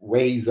help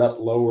raise up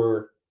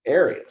lower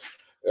areas.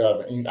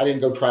 I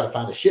didn't go try to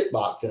find a shit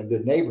box in a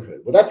good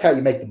neighborhood. Well, that's how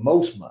you make the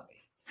most money.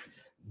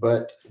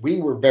 But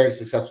we were very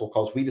successful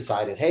because we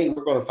decided, hey,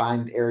 we're going to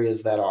find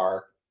areas that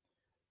are,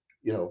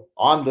 you know,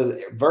 on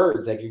the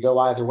verge. They could go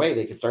either way.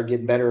 They could start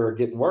getting better or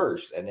getting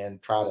worse, and then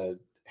try to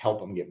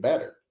help them get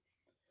better.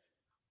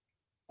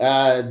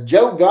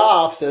 Joe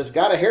Goff says,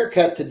 got a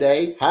haircut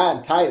today, high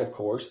and tight, of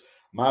course.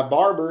 My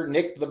barber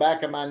nicked the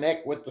back of my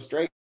neck with the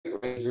straight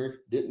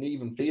razor. Didn't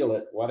even feel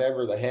it.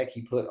 Whatever the heck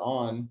he put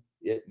on,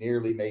 it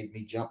nearly made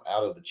me jump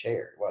out of the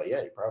chair. Well,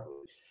 yeah, he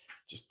probably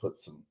just put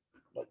something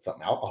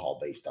alcohol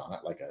based on it,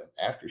 like an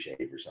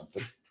aftershave or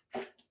something.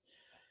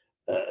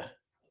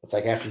 It's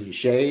like after you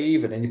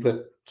shave and then you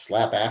put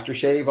slap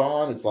aftershave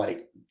on. It's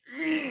like,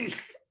 it's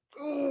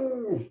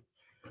one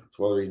of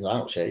the reasons I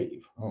don't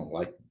shave. I don't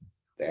like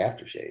the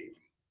aftershave.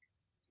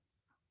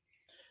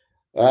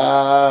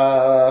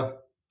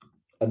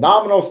 A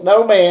nominal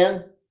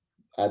snowman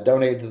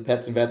donated to the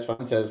Pets and Vets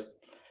Fund says,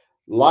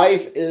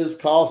 life is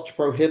cost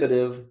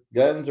prohibitive.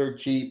 Guns are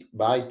cheap.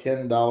 Buy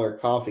 $10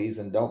 coffees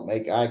and don't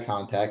make eye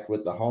contact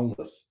with the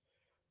homeless.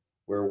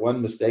 We're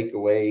one mistake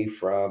away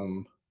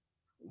from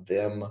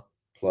them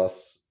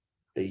plus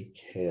a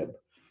cab.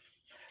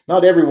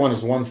 Not everyone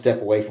is one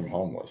step away from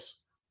homeless.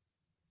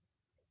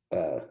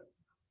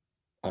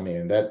 I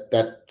mean,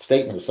 that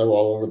statement is so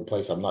all over the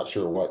place. I'm not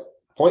sure what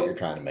point you're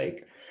trying to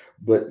make,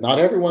 but not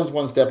everyone's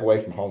one step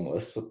away from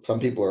homeless. Some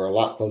people are a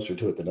lot closer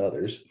to it than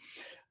others.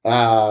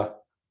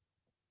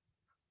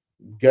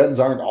 Guns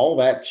aren't all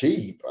that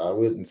cheap. I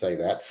wouldn't say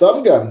that.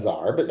 Some guns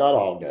are, but not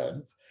all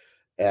guns.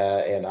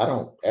 And I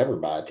don't ever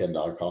buy a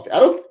 $10 coffee.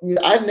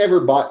 I've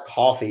never bought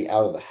coffee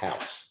out of the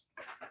house.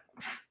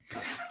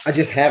 I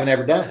just haven't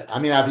ever done it. I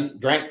mean, I've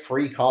drank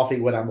free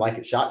coffee when I'm like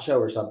at SHOT Show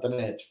or something,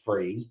 and it's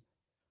free.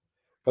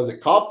 Because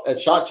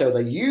at SHOT Show,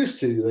 they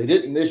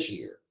didn't this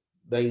year.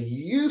 They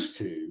used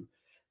to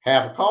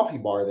have a coffee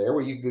bar there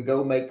where you could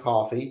go make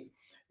coffee,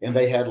 and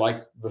they had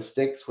like the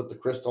sticks with the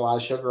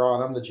crystallized sugar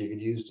on them that you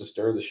could use to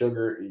stir the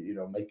sugar, you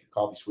know, make your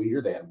coffee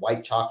sweeter. They had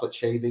white chocolate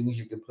shavings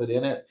you could put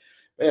in it.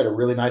 They had a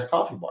really nice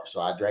coffee bar. So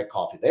I drank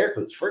coffee there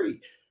because it's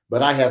free.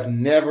 But I have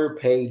never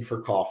paid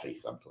for coffee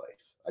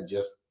someplace. I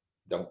just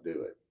don't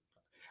do it.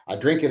 I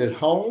drink it at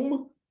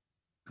home,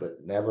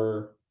 but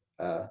never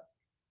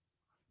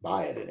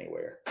buy it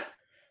anywhere,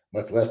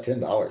 much less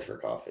 $10 for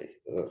coffee.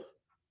 Ugh.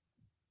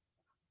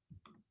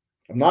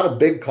 I'm not a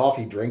big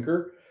coffee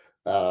drinker.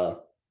 I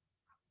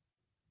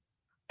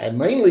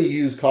mainly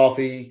use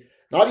coffee,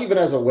 not even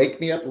as a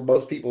wake me up.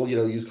 Most people, you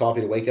know, use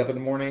coffee to wake up in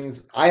the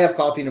mornings. I have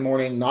coffee in the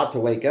morning not to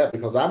wake up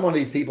because I'm one of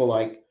these people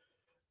like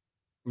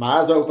my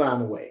eyes open,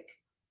 I'm awake.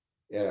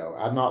 You know,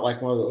 I'm not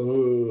like one of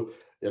the,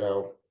 you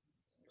know,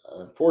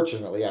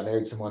 unfortunately, I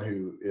married someone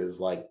who is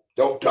like,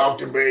 don't talk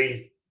to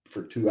me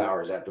for 2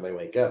 hours after they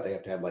wake up. They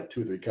have to have like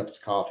 2 or 3 cups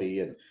of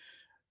coffee and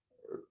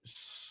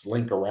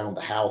slink around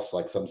the house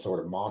like some sort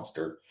of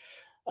monster.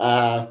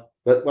 But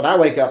when I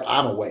wake up,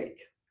 I'm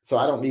awake. So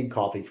I don't need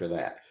coffee for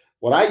that.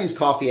 What I use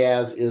coffee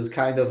as is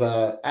kind of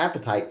a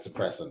appetite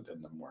suppressant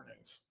in the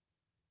mornings.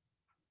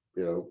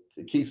 You know,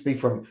 it keeps me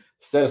from,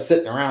 instead of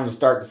sitting around and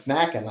starting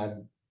snacking, I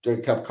drink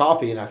a cup of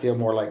coffee and I feel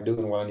more like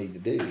doing what I need to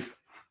do.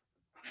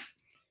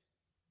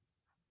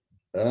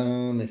 Let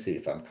me see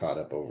if I'm caught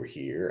up over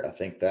here. I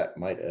think that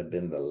might have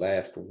been the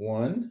last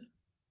one.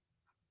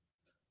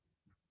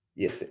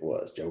 Yes, it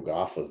was. Joe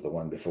Goff was the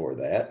one before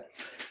that.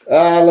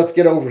 Let's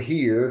get over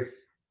here.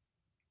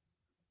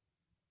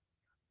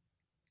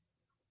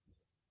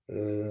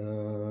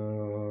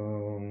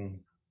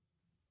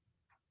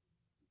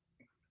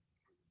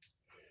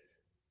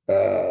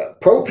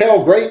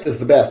 Propel grape is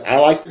the best. I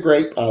like the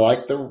grape. I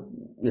like the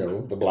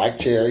black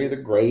cherry, the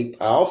grape.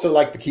 I also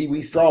like the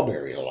kiwi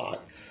strawberry a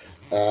lot.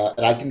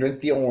 And I can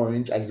drink the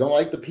orange. I just don't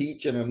like the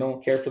peach, and I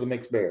don't care for the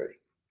mixed berry.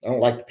 I don't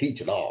like the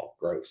peach at all.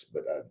 Gross,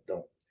 but I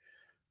don't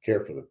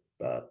care for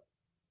the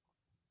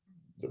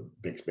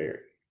mixed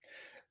berry.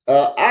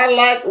 I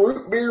like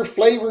root beer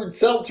flavored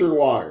seltzer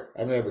water.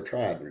 I've never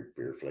tried root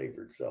beer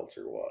flavored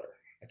seltzer water.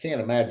 I can't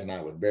imagine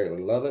I would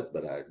barely love it,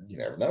 but you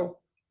never know.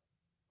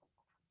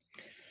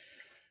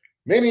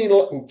 Many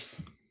land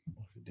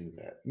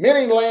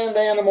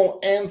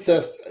animals'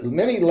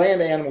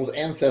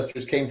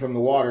 ancestors came from the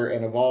water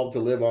and evolved to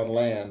live on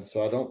land.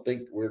 So I don't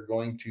think we're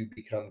going to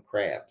become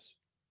crabs.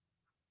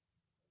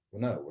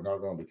 Well, no, we're not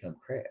going to become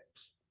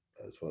crabs.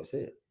 That's what I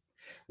said.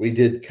 We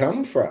did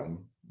come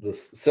from the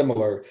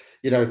similar,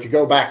 if you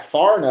go back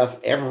far enough,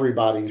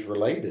 everybody's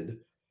related.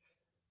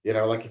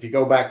 Like if you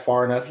go back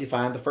far enough, you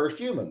find the first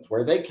humans,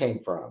 where they came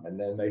from, and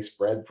then they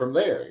spread from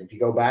there. If you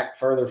go back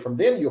further from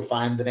them, you'll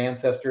find an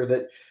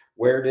ancestor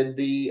where did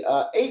the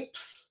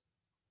apes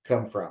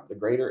come from? The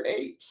greater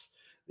apes,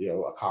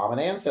 a common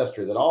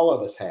ancestor that all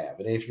of us have.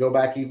 And if you go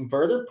back even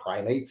further,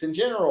 primates in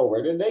general,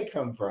 where did they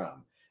come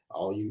from?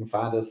 All you can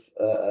find is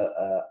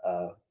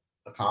a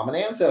common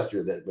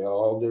ancestor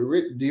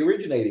the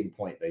originating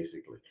point,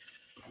 basically.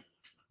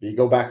 You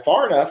go back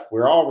far enough,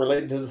 we're all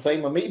related to the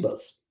same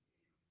amoebas.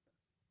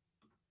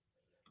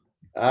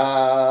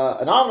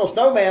 Anonymous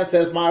Snowman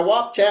says, my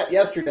WAP chat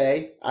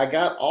yesterday, I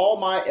got all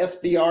my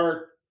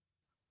SBR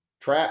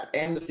trap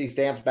amnesty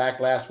stamps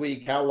back last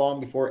week. How long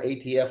before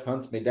ATF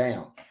hunts me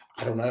down?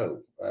 I don't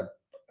know.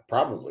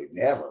 Probably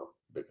never,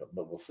 but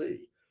we'll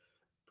see.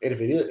 And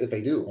if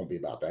they do, it won't be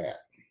about that.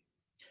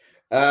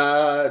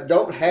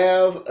 Don't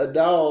have a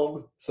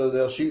dog, so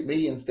they'll shoot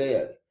me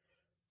instead.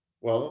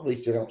 Well, at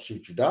least you don't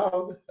shoot your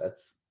dog.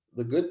 That's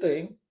the good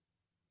thing.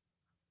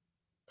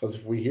 Because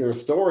if we hear a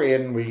story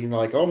and we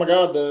like, oh my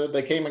God,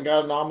 they came and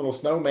got a nominal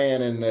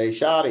snowman and they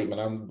shot him,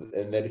 and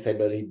then they say,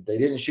 but they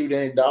didn't shoot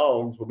any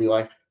dogs, we'll be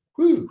like,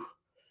 whew,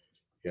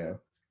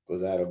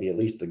 because that'll be at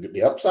least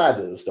the upside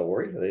to the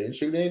story. They didn't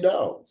shoot any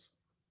dogs.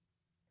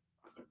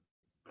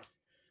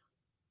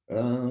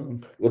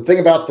 The thing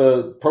about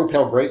the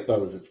Propel grape,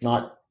 though, is it's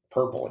not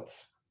purple.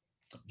 It's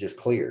just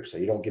clear. So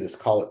you don't get to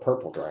call it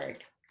purple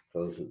drink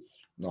because it's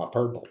not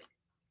purple.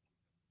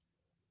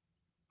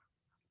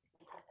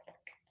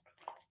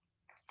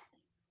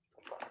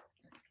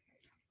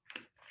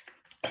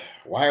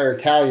 Why are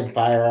Italian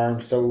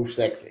firearms so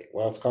sexy?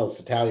 Well, it's because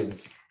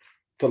Italians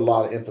put a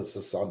lot of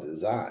emphasis on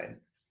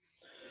design,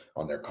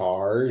 on their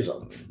cars,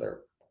 on their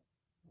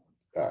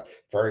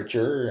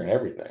furniture, and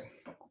everything.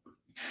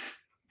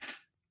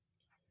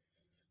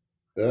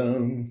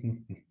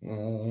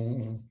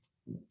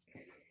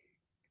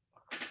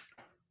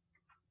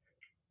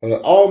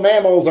 All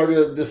mammals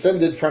are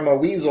descended from a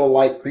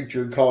weasel-like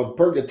creature called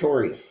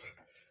Purgatorius.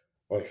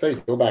 Like I say, if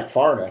you go back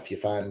far enough, you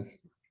find,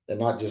 and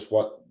not just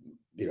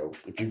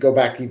if you go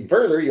back even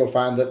further, you'll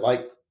find that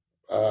like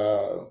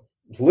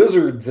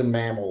lizards and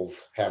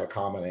mammals have a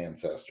common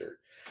ancestor.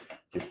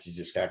 You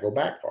just got to go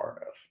back far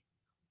enough,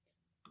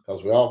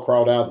 because we all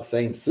crawled out of the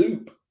same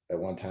soup at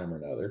one time or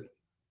another.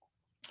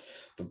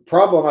 The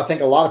problem I think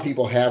a lot of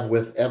people have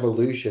with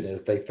evolution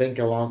is they think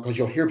along, because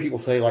you'll hear people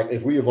say, like,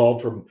 if we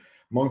evolved from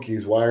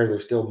monkeys, why are there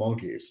still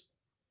monkeys?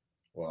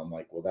 Well, I'm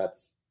like, well,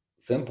 that's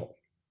simple.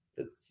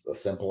 It's a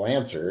simple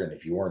answer. And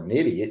if you weren't an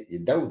idiot,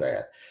 you'd know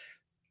that.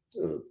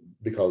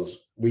 Because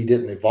we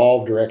didn't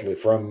evolve directly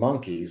from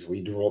monkeys. We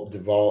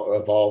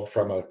evolved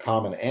from a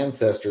common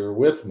ancestor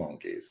with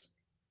monkeys.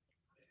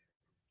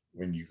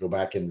 When you go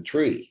back in the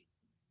tree,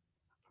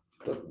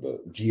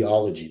 the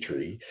genealogy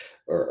tree,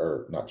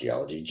 or not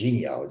geology,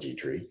 genealogy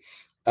tree,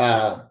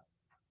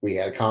 we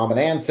had a common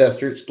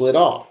ancestor. It split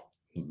off.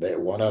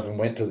 One of them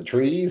went to the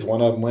trees,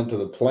 one of them went to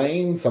the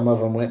plains, some of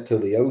them went to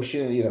the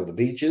ocean, the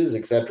beaches,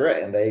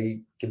 etc., and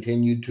they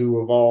continued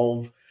to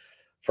evolve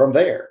from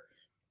there.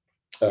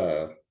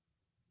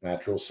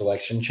 Natural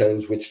selection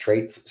chose which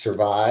traits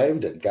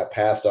survived and got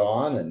passed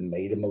on and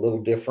made them a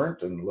little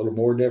different and a little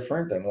more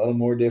different and a little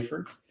more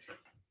different.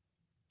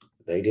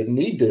 They didn't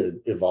need to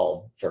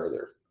evolve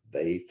further.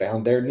 They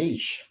found their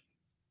niche.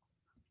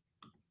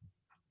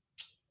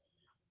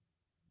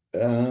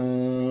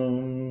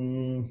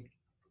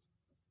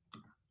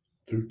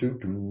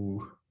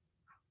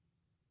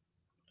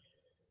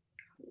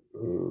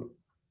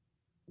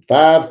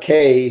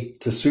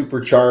 to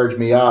supercharge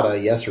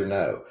Miata, yes or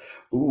no?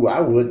 Ooh, I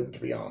wouldn't, to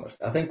be honest.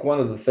 I think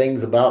one of the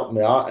things about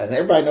Miata, and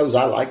everybody knows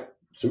I like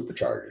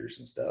superchargers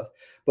and stuff,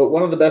 but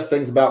one of the best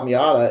things about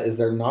Miata is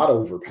they're not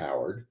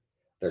overpowered.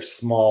 They're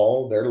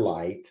small, they're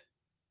light,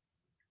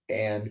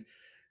 and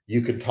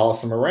you can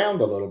toss them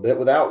around a little bit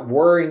without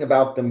worrying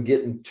about them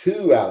getting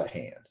too out of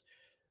hand.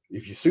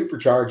 If you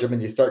supercharge them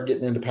and you start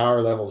getting into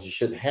power levels you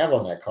shouldn't have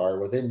on that car,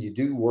 well, then you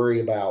do worry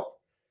about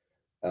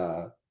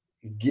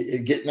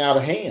getting out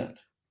of hand.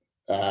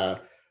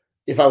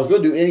 If I was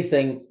going to do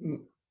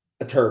anything,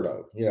 a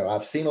turbo.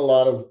 I've seen a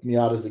lot of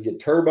Miatas that get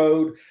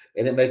turboed,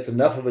 and it makes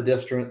enough of a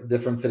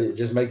difference that it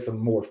just makes them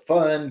more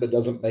fun, but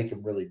doesn't make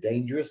them really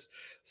dangerous.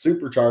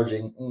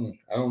 Supercharging,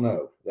 I don't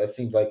know. That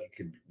seems like it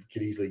could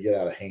easily get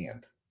out of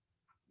hand.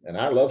 And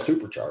I love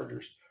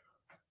superchargers.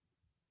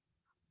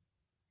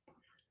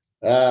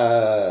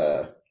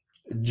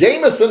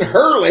 Jameson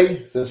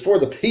Hurley says, for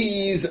the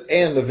P's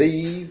and the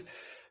V's,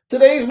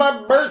 today's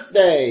my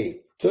birthday.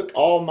 Took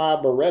all my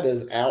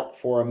Berettas out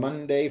for a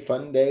Monday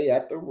fun day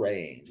at the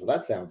range. Well,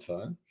 that sounds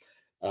fun.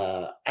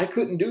 I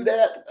couldn't do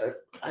that.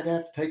 I'd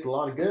have to take a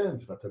lot of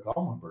guns if I took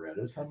all my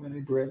Berettas. How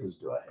many Berettas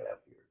do I have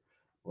here?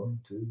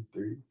 1, 2,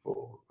 3,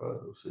 4, 5,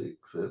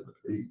 6, 7,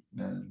 8,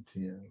 9,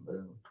 10,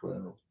 11,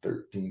 12,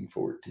 13,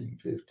 14,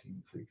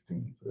 15,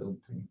 16,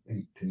 17,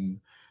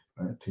 18,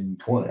 19,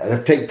 20. I'd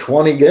have to take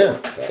 20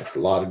 guns. That's a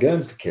lot of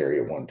guns to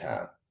carry at one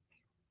time.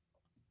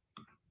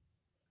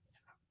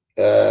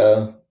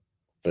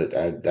 But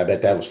I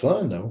bet that was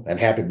fun though. And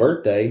happy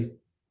birthday.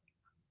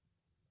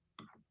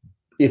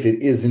 If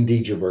it is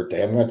indeed your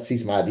birthday, I'm going to see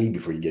some ID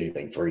before you get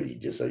anything free,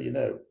 just so you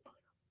know.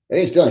 And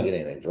you still don't get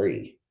anything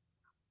free.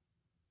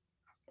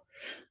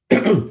 We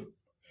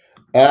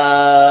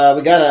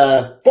got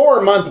a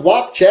 4-month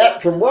WAP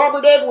chat from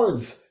Robert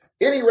Edwards.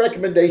 Any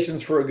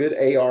recommendations for a good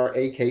AR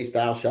AK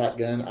style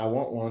shotgun? I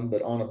want one,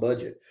 but on a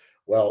budget.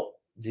 Well,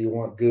 do you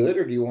want good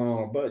or do you want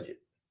on a budget?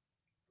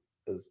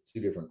 Those two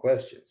different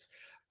questions.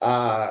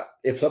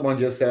 If someone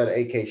just said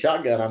AK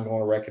shotgun, I'm going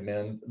to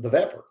recommend the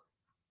Vepr.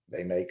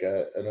 They make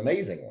an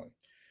amazing one.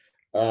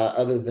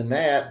 Other than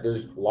that,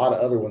 there's a lot of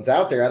other ones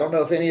out there. I don't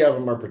know if any of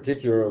them are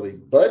particularly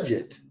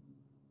budget.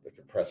 The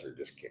compressor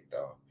just kicked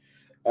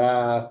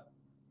on.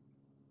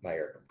 My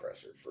air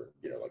compressor for,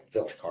 like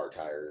filling car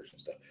tires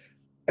and stuff.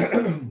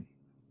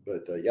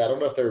 But yeah, I don't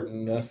know if they're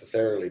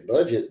necessarily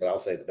budget, but I'll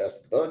say the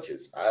best of the bunch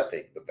is, I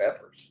think, the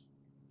Veprs.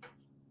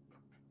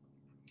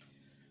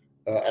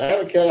 And I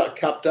haven't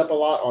copped up a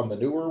lot on the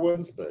newer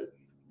ones, but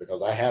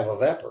because I have a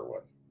Vepr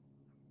one.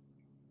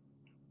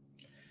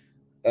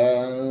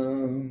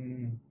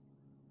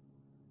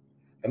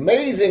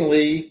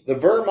 Amazingly, the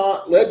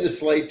Vermont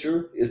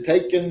legislature is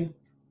taking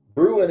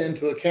Bruin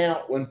into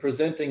account when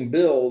presenting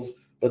bills,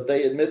 but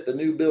they admit the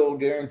new bill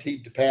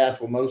guaranteed to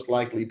pass will most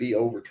likely be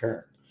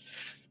overturned.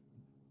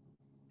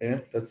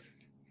 Yeah, that's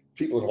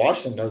people in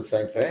Washington know the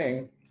same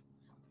thing,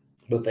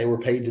 but they were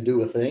paid to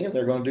do a thing and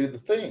they're going to do the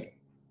thing.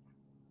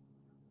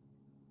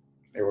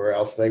 Or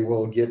else they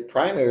will get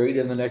primaried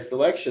in the next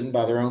election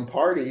by their own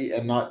party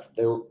and not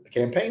their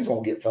campaigns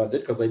won't get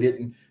funded because they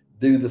didn't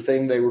do the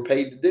thing they were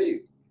paid to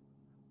do.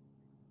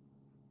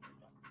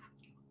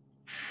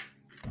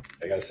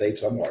 They got to save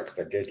somewhere because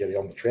they're going to get it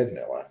on the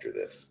treadmill after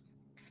this.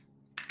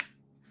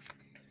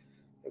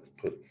 Let's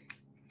put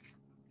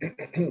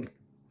the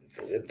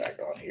lid back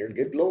on here.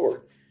 Good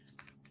Lord.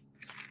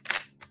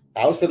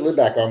 I always put the lid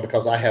back on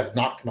because I have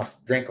knocked my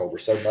drink over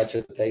so much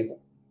at the table.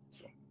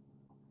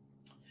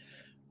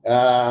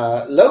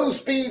 Low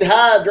Speed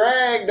High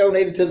Drag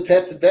donated to the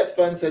Pets and Vets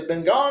Fund, said,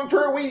 been gone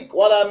for a week.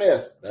 What I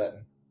missed?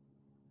 Nothing.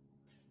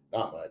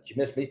 Not much. You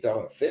missed me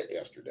throwing a fit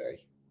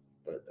yesterday.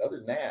 But other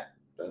than that,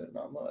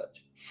 not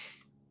much.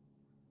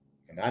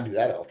 And I do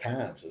that all the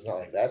time, so it's not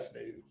like that's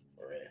new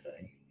or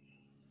anything.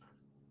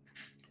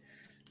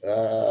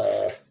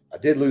 I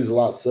did lose a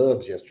lot of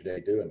subs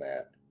yesterday doing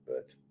that,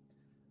 but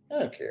I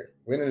don't care.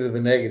 Went into the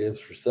negatives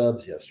for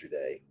subs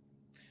yesterday.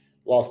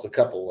 Lost a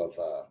couple of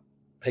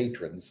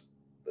patrons,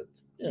 but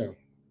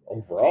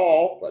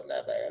overall wasn't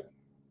that bad.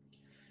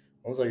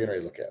 What was I going to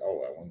look at?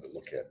 Oh, I wanted to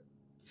look at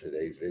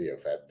today's video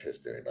if that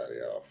pissed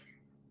anybody off.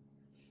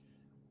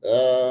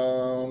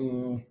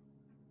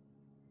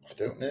 I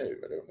don't know.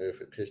 I don't know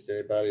if it pissed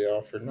anybody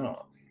off or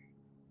not.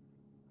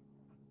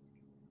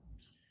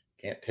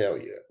 Can't tell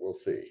yet. We'll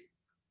see.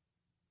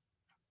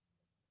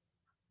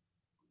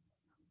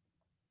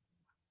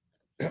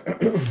 All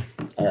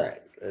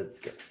right, let's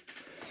go.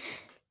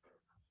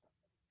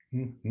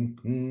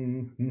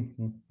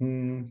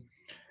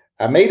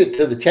 I made it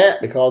to the chat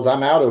because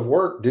I'm out of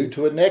work due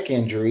to a neck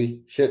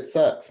injury. Shit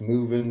sucks.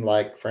 Moving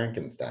like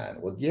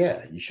Frankenstein. Well,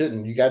 yeah, you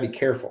shouldn't. You got to be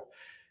careful.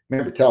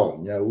 Remember, tell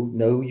them,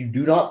 no, you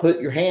do not put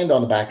your hand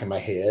on the back of my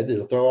head.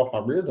 It'll throw off my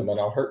rhythm and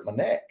I'll hurt my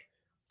neck.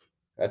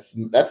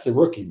 That's a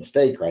rookie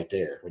mistake right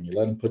there when you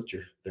let them put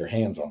their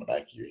hands on the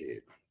back of your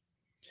head.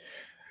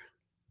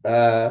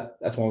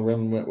 That's one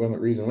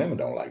reason women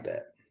don't like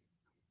that.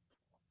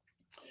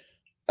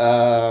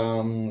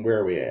 Where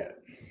are we at?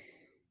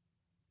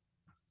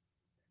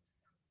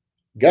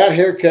 Got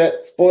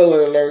haircut.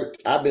 Spoiler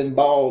alert. I've been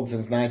bald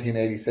since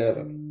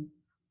 1987.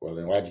 Well,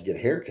 then why'd you get a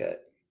haircut?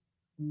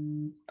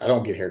 I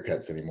don't get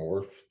haircuts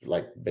anymore,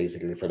 like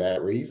basically for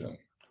that reason.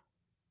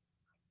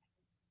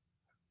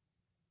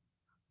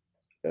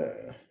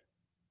 Let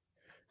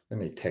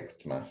me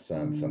text my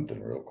son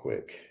something real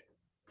quick.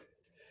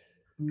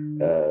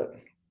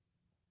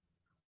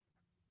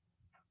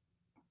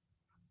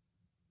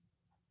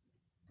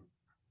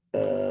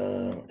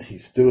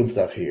 He's doing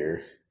stuff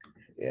here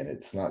and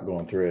it's not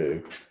going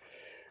through.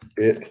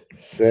 It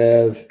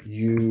says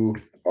you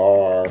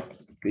are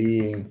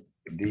being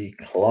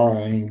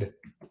declined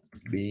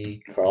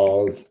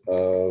because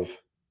of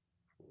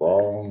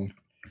wrong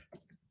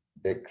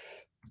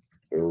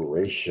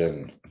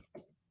expiration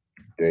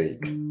date.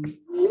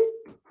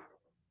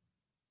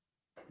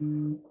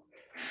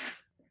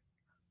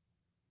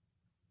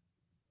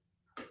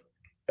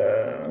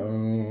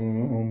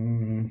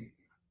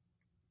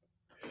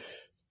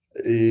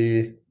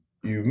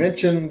 You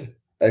mentioned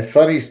a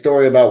funny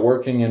story about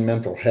working in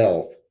mental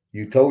health.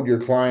 You told your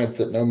clients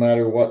that no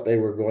matter what they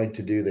were going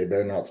to do, they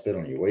better not spit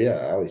on you. Well, yeah,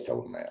 I always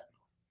told them that.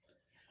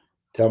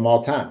 Tell them all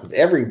the time, because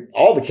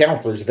all the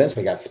counselors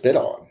eventually got spit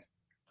on.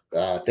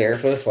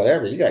 Therapists,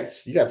 whatever, you got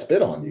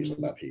spit on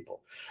usually by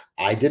people.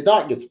 I did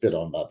not get spit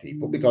on by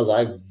people because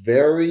I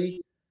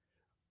very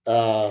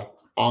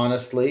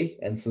honestly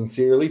and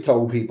sincerely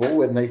told people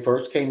when they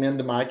first came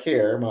into my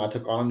care, when I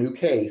took on a new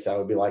case, I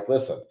would be like,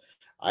 listen,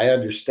 I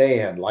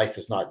understand life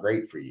is not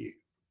great for you.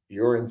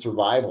 you're in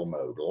survival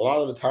mode a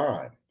lot of the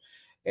time.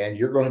 And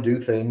you're going to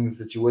do things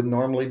that you wouldn't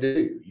normally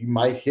do. You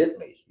might hit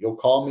me. You'll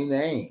call me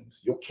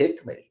names. You'll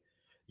kick me.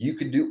 You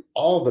could do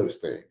all those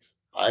things.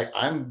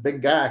 I'm a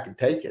big guy. I can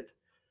take it.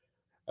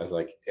 I was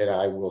like, and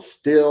I will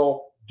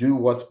still do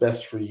what's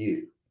best for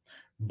you.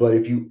 But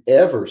if you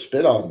ever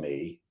spit on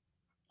me,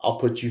 I'll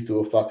put you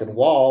through a fucking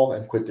wall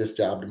and quit this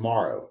job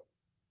tomorrow.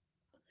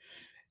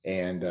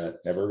 And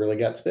never really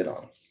got spit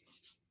on.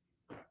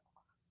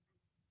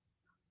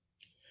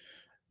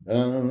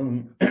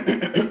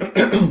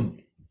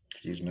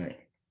 Excuse me.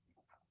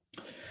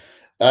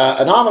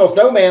 A nominal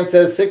snowman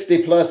says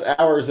 60 plus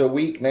hours a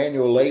week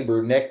manual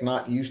labor, neck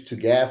not used to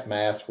gas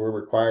masks were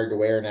required to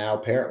wear now.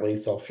 Apparently,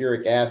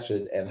 sulfuric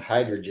acid and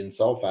hydrogen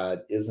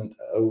sulfide isn't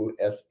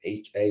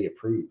OSHA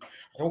approved.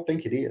 I don't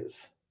think it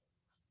is.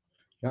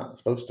 You're not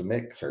supposed to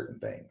mix certain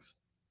things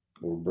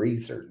or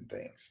breathe certain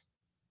things.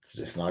 It's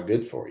just not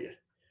good for you.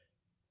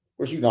 Of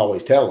course, you can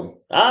always tell them,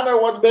 I know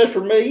what's best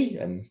for me,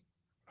 and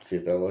see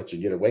if they'll let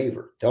you get a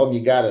waiver. Tell them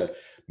you got a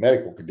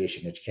medical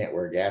condition that you can't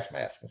wear a gas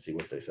mask and see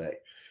what they say.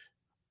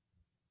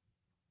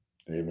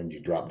 And then when you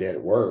drop dead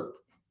at work,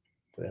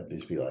 they'll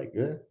just be like,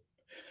 good.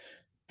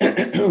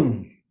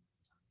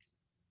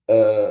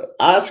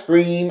 I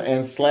scream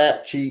and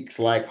slap cheeks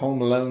like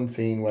Home Alone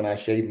scene when I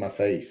shave my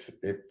face.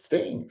 It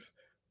stings.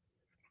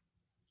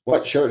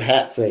 What shirt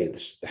hat say?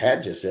 The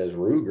hat just says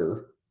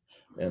Ruger,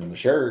 and the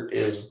shirt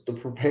is the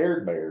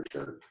Prepared Bear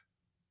shirt.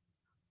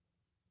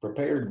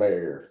 Prepared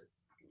Bear.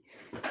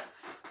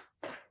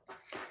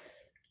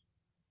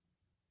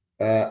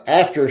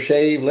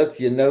 Aftershave lets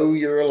you know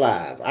you're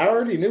alive. I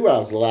already knew I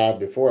was alive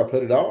before I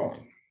put it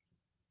on.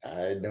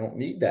 I don't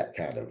need that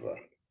kind of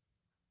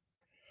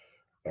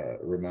a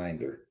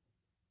reminder.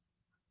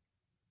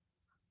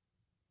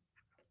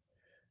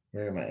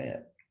 Where am I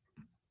at?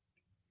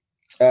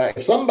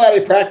 If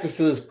somebody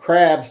practices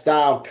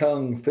crab-style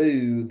kung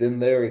fu, then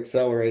they're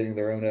accelerating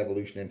their own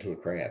evolution into a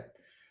crab.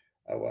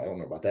 Well, I don't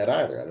know about that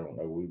either. I don't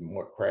know even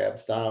what crab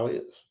style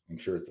is. I'm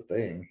sure it's a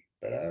thing,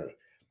 but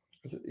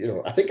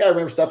I think I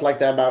remember stuff like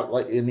that about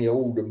like in the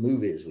old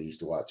movies we used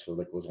to watch. So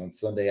like it was on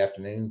Sunday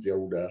afternoons, the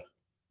old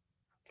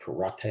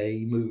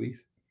karate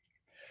movies.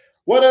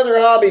 What other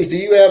hobbies do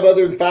you have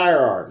other than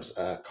firearms?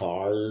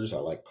 Cars. I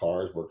like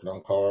cars, working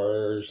on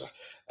cars.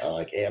 I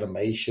like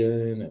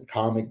animation and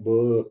comic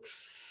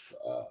books.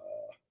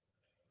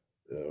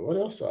 What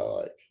else do I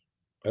like?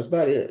 That's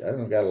about it. I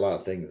don't got a lot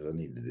of things I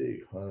need to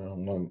do. I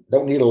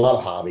don't need a lot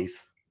of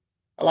hobbies.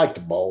 I like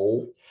to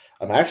bowl.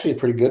 I'm actually a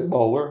pretty good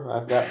bowler.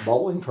 I've got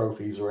bowling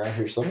trophies around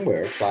here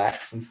somewhere,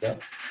 plaques and stuff.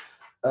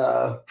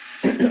 I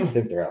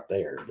think they're out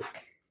there.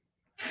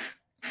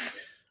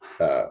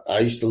 But, I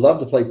used to love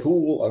to play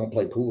pool. I don't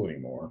play pool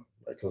anymore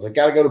because I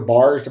got to go to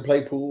bars to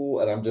play pool,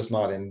 and I'm just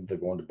not into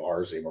going to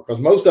bars anymore because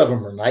most of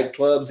them are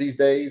nightclubs these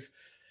days.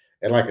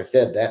 And like I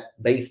said,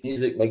 that bass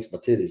music makes my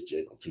titties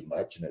jiggle too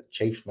much, and it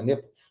chafes my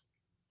nipples.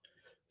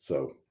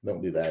 So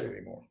don't do that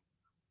anymore.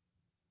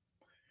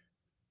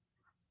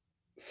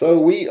 So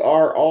we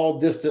are all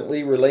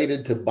distantly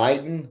related to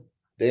Biden.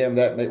 Damn,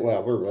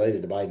 well, we're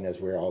related to Biden as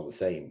we're all the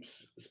same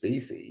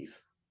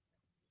species.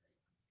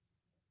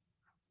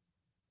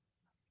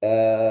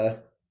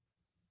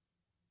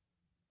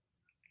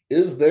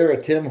 Is there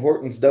a Tim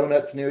Hortons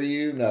Donuts near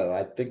you? No,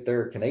 I think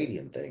they're a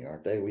Canadian thing,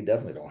 aren't they? We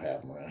definitely don't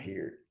have them around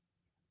here.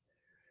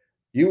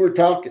 You were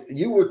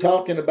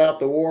talking about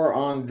the war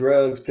on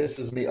drugs.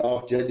 Pisses me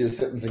off. Judges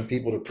sentencing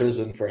people to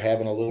prison for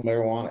having a little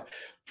marijuana.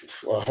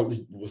 A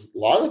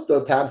lot of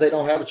the times they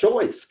don't have a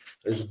choice.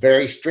 There's a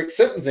very strict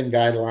sentencing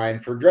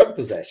guideline for drug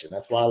possession.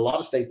 That's why a lot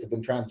of states have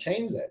been trying to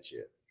change that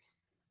shit.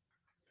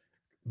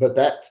 But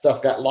that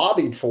stuff got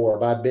lobbied for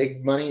by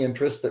big money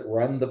interests that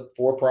run the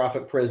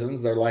for-profit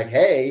prisons. They're like,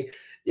 hey,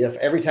 if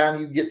every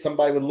time you get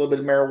somebody with a little bit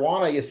of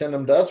marijuana, you send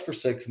them to us for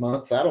 6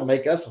 months, that'll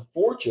make us a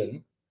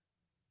fortune.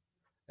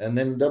 And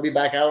then they'll be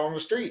back out on the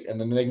street, and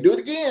then they can do it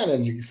again,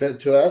 and you can send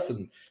it to us,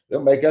 and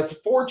they'll make us a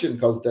fortune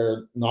because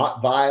they're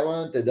not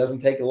violent. It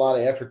doesn't take a lot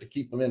of effort to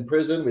keep them in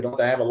prison. We don't have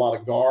to have a lot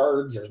of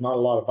guards. There's not a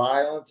lot of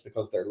violence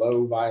because they're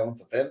low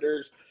violence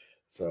offenders.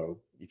 So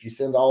if you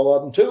send all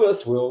of them to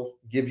us, we'll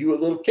give you a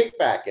little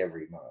kickback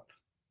every month.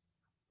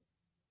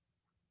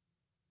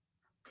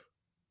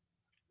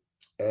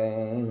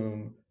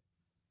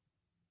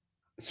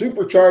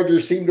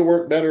 Superchargers seem to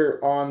work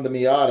better on the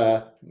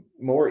Miata,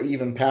 more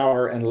even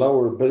power and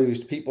lower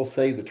boost. People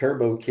say the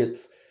turbo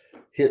kits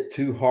hit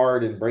too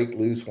hard and break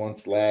loose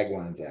once lag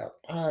winds out.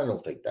 I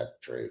don't think that's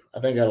true. I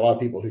think a lot of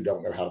people who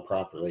don't know how to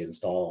properly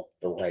install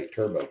the right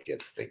turbo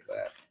kits think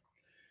that.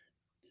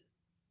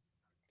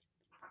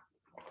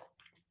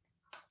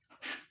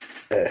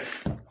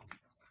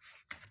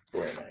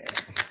 Where am I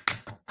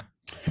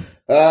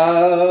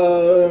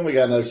at? We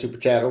got another super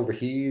chat over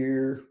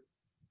here.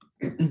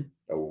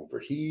 Over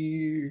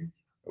here.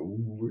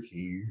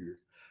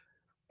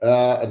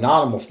 A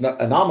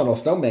nominal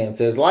snowman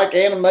says, like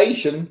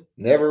animation,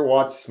 never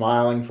watch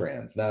Smiling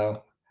Friends.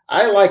 No,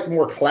 I like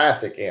more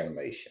classic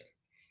animation.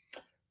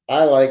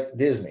 I like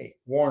Disney,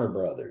 Warner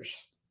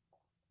Brothers,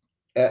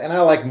 And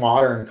I like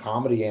modern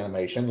comedy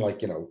animation,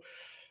 like,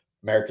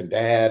 American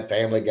Dad,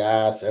 Family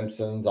Guy,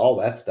 Simpsons, all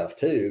that stuff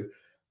too.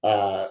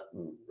 Uh,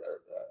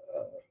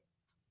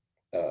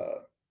 uh,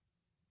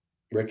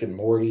 Rick and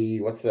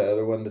Morty. What's the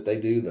other one that they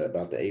do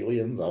about the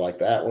aliens? I like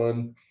that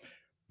one,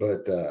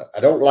 but I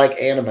don't like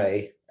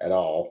anime at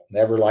all.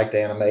 Never liked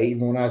anime.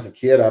 Even when I was a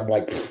kid, I'm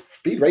like,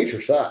 Speed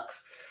Racer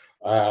sucks.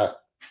 Uh,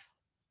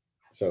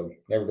 so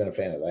never been a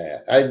fan of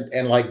that.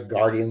 And like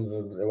Guardians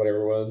of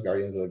whatever it was,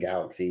 Guardians of the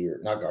Galaxy, or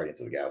not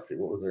Guardians of the Galaxy.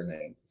 What was their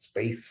name?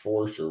 Space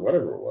Force or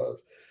whatever it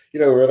was.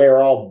 Where they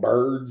were all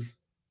birds.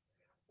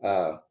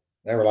 Uh,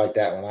 Never liked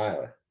that one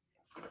either.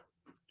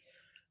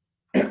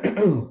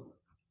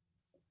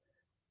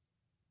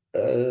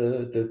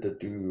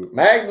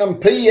 Magnum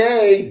PA.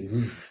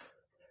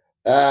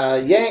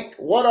 Yank,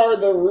 what are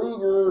the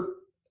Ruger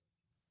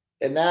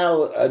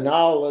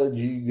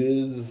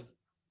analogies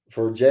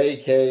for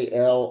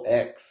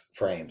JKLX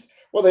frames?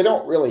 Well, they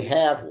don't really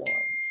have one,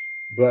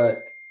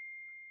 but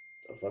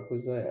the fuck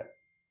was that?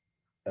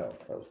 Oh,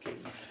 that was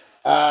kidding.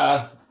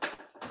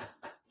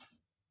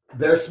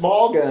 They're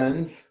small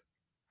guns.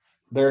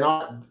 They're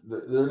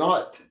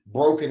not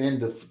broken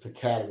into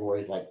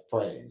categories like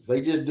frames.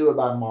 They just do it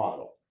by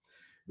model.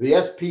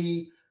 The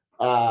SP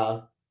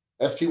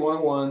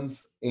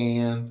 101s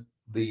and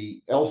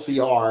the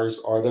LCRs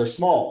are their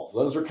smalls.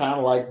 Those are kind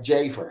of like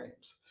J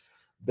frames.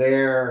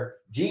 Their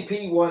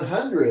GP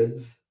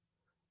 100s,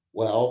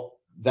 well,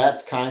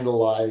 that's kind of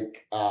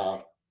like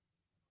the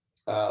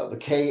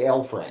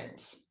KL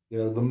frames,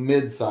 the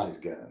mid-size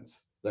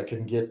guns that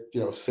can get,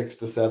 6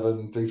 to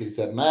 7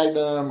 357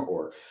 Magnum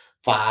or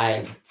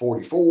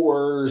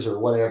 544s or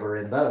whatever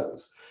in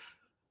those.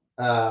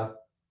 And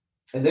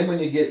then when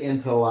you get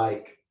into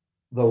like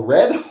the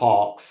Red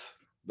Hawks,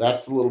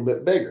 that's a little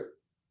bit bigger.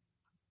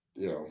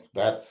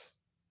 That's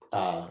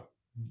the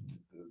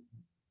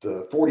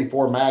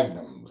 44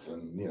 Magnums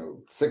and,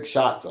 6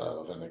 shots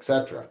of and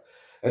etc.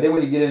 And then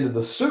when you get into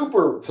the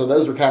super, so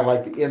those are kind of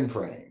like the N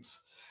frames.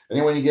 And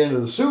then when you get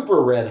into the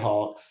super Red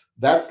Hawks,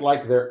 that's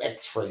like their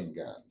X frame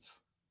guns.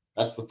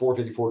 That's the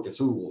 454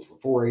 Casuls, the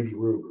 480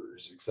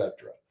 Rugers,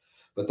 etc.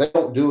 But they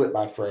don't do it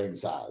by frame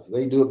size.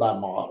 They do it by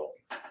model.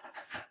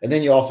 And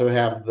then you also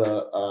have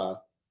the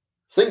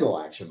single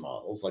action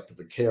models like the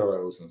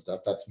Vaqueros and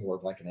stuff. That's more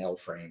of like an L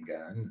frame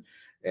gun.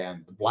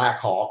 And the Black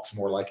Hawk's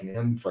more like an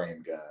M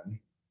frame gun.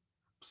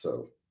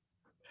 So,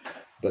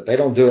 but they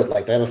don't do it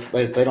like that.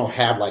 They don't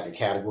have like a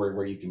category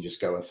where you can just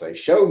go and say,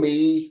 show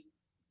me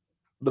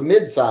the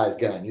mid-size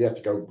gun. You have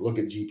to go look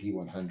at GP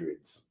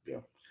 100s.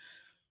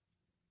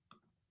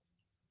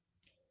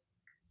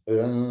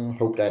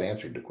 Hope that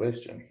answered the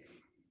question.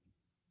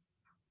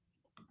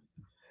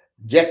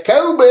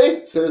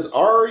 Jacoby says,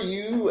 are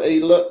you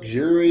a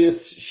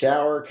luxurious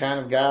shower kind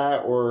of guy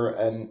or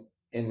an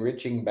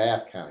enriching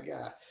bath kind of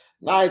guy?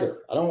 Neither.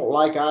 I don't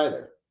like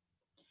either.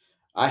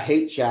 I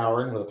hate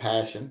showering with a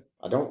passion.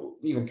 I don't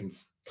even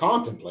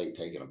contemplate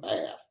taking a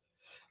bath.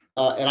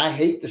 And I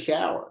hate the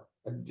shower.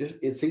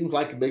 It seems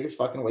like the biggest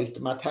fucking waste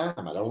of my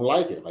time. I don't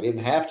like it. If I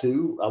didn't have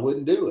to, I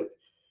wouldn't do it.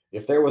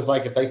 If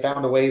they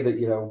found a way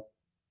that,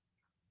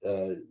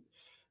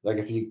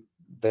 like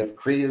they've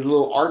created a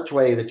little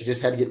archway that you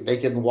just had to get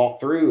naked and walk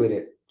through, and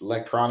it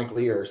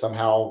electronically or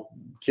somehow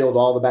killed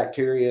all the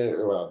bacteria,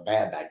 or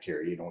bad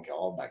bacteria. You don't kill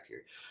all the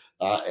bacteria,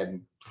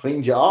 and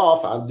cleaned you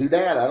off. I'll do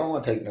that. I don't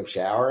want to take no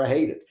shower. I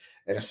hate it.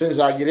 And as soon as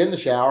I get in the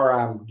shower,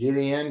 I'm get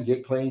in,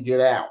 get clean, get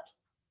out.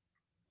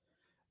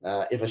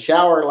 If a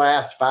shower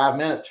lasts 5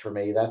 minutes for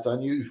me, that's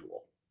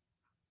unusual.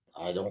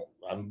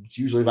 It's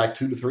usually like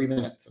 2 to 3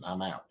 minutes and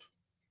I'm out.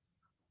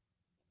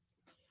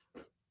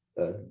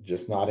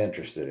 Just not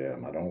interested in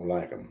them. I don't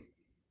like them.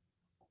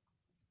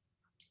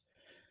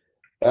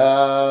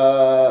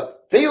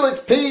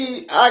 Felix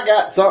P, I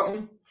got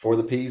something for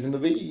the P's and the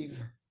V's.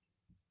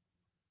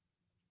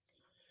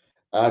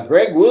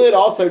 Greg Wood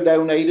also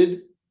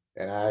donated,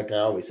 and I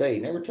always say he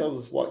never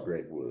tells us what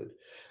Greg Wood.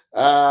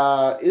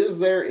 Is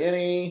there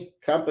any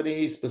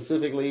company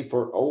specifically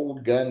for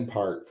old gun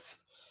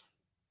parts?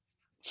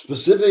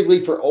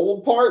 Specifically for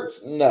old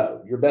parts?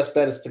 No. Your best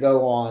bet is to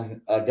go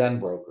on a gun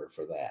broker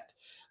for that.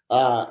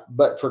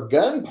 But for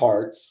gun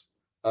parts,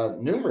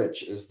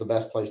 Numrich is the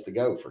best place to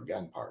go for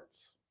gun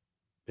parts,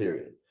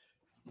 period.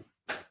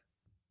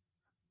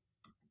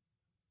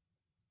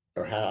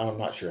 Or I'm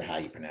not sure how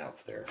you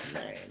pronounce their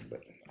name,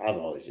 but I've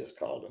always just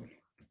called them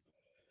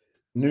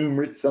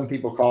Numrich. Some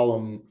people call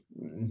them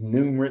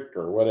Numrich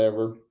or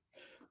whatever,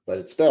 but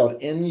it's spelled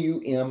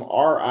Numrich,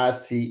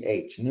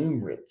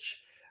 Numrich.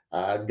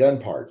 Gun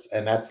parts,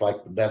 and that's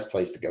like the best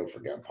place to go for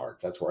gun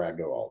parts. That's where I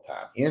go all the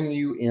time.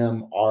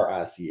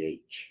 Numrich.com.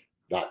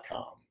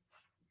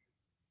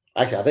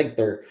 Actually, I think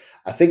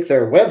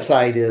their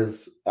website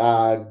is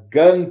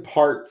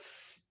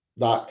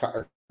gunparts.com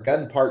or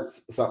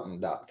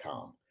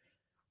gunpartssomething.com.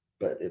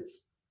 But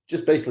it's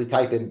just basically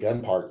type in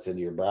gun parts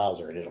into your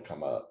browser and it'll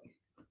come up.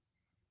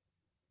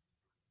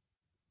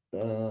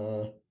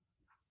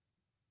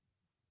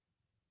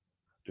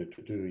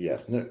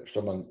 Yes,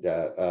 someone,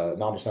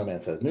 Nominal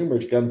Snowman says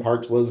Numrich gun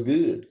parts was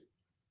good.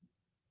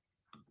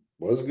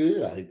 Was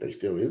good. I think they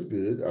still is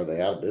good. Are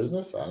they out of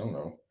business? I don't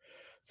know.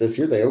 It says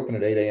here they open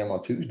at 8 a.m.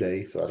 on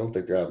Tuesday, so I don't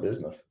think they're out of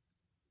business.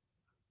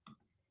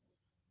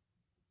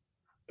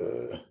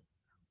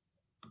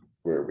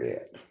 Where are we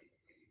at?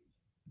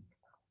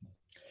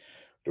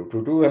 How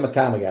much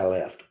time we got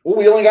left? Oh,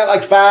 we only got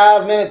like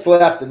 5 minutes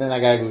left, and then I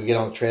gotta go get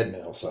on the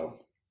treadmill. So,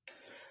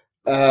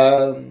 where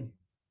am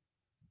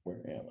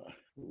I?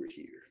 Over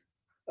here.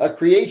 A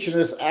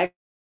creationist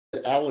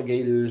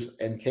alligators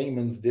and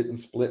caimans didn't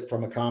split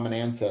from a common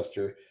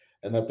ancestor,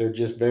 and that they're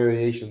just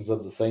variations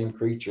of the same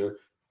creature.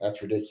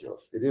 That's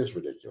ridiculous. It is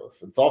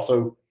ridiculous. It's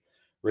also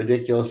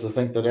ridiculous to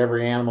think that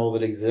every animal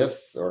that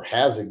exists or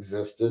has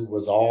existed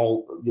was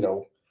all,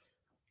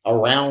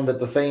 around at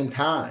the same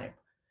time.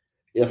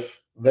 If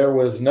there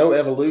was no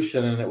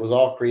evolution and it was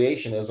all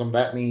creationism,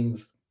 that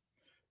means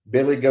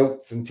billy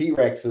goats and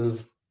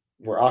T-Rexes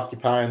were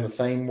occupying the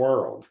same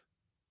world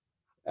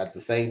at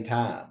the same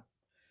time.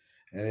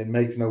 And it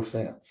makes no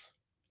sense.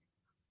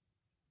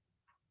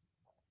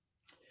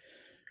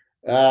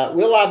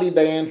 Will I be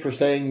banned for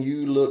saying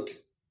you look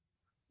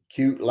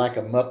cute like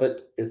a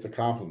Muppet? It's a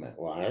compliment.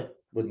 Well, I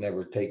would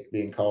never take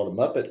being called a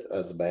Muppet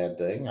as a bad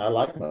thing. I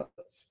like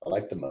Muppets. I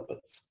like the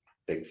Muppets.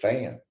 Big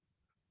fan.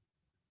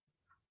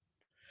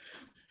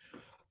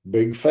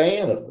 Big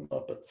fan of the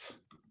Muppets.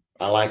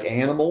 I like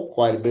Animal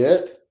quite a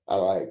bit. I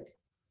like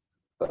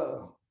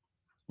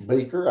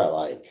Baker. I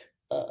like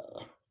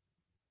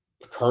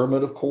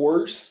Kermit, of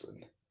course.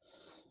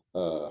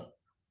 And,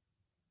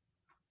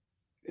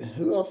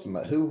 who else?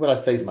 Who would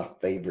I say is my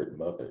favorite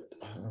Muppet?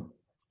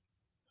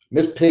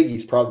 Miss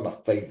Piggy's probably my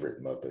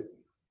favorite Muppet.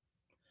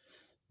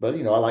 But, I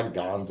like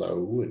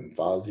Gonzo and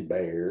Fozzie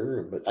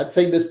Bear. But I'd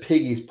say Miss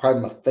Piggy's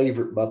probably my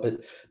favorite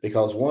Muppet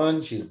because,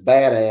 one, she's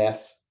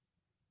badass.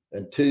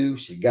 And two,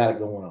 she's got it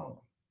going on.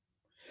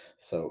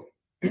 So,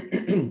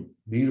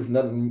 beautiful,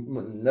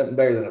 nothing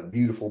better than a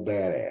beautiful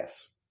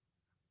badass.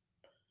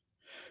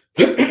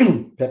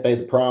 Pepe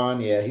the Prawn,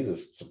 yeah, he's a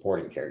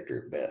supporting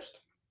character at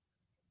best.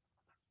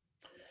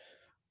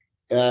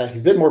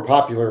 He's been more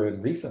popular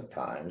in recent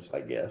times,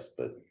 I guess,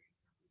 but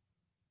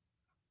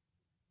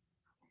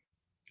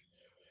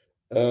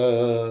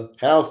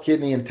how's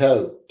Kidney and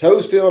Toe?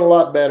 Toe's feeling a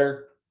lot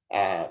better.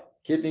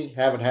 Kidney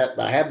I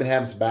have been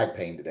having some back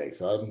pain today,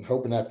 so I'm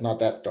hoping that's not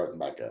that starting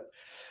back up.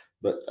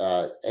 But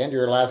and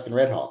your Alaskan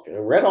Red Hawk.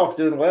 Red Hawk's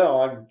doing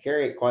well. I can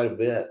carry it quite a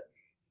bit.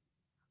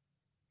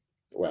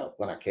 Well,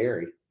 when I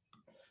carry,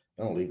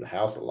 I don't leave the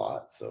house a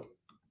lot. So,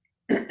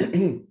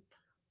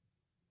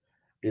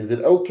 is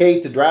it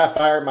okay to dry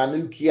fire my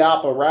new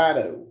Chiappa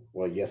Rhino?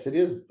 Well, yes, it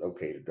is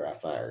okay to dry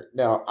fire.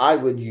 Now, I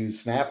would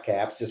use snap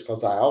caps just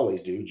because I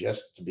always do,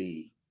 just to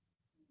be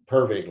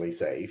perfectly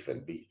safe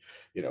and be,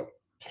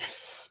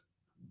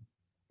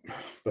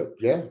 But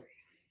yeah.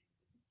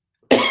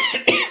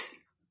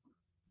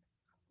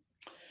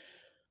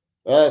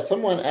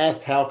 Someone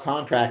asked how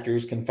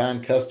contractors can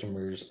find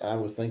customers. I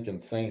was thinking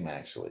same,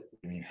 actually.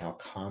 I mean, how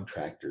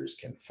contractors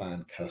can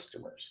find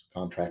customers.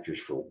 Contractors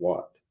for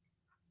what?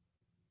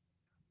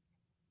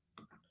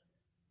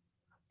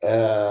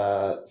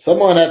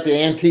 Someone at the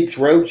Antiques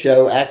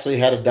Roadshow actually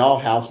had a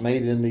dollhouse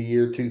made in the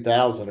year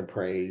 2000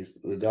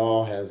 appraised. The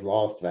doll has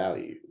lost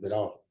value.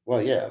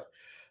 Well, yeah,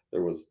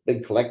 there was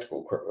big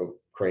collectible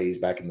craze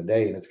back in the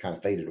day, and it's kind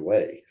of faded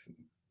away.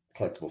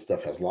 Collectible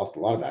stuff has lost a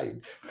lot of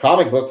value.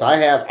 Comic books,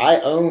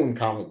 I own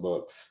comic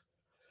books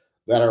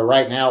that are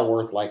right now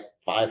worth like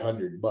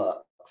 $500,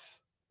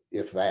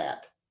 if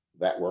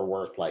that were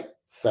worth like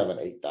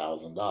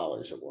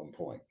 $7,000-8,000 at one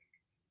point.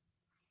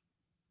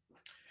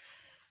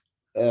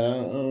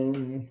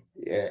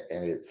 Yeah,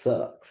 and it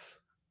sucks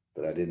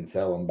that I didn't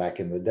sell them back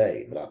in the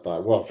day. But I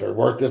thought, well, if they're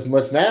worth this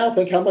much now,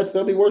 think how much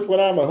they'll be worth when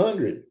I'm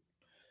 100.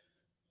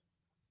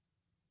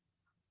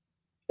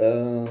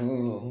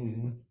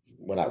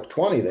 When I was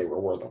 20, they were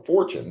worth a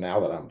fortune. Now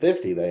that I'm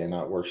 50, they are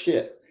not worth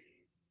shit.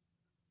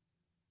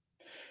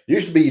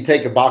 Used to be you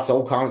take a box of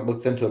old comic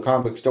books into a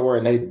comic book store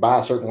and they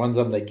buy certain ones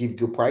of them, they give you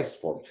good prices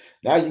for them.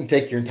 Now you can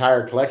take your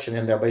entire collection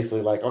and they're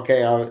basically like,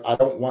 okay, I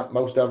don't want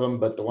most of them,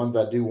 but the ones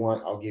I do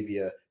want, I'll give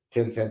you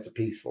 10 cents a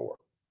piece for.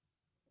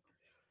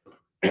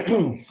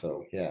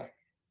 So yeah,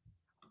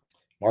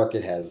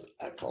 market has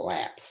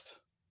collapsed.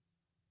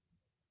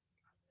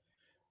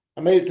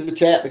 I made it to the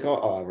chat because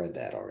I read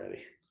that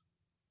already.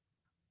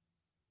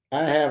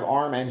 I have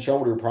arm and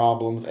shoulder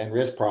problems and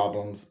wrist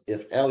problems.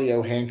 If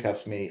Elio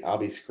handcuffs me, I'll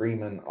be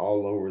screaming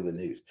all over the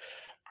news.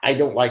 I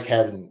don't like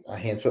having a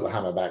hand put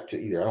behind my back too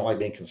either. I don't like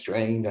being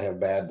constrained. I have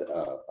bad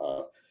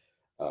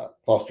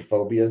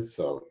claustrophobia.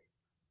 So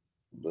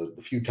the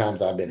few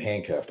times I've been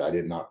handcuffed, I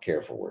did not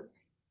care for it.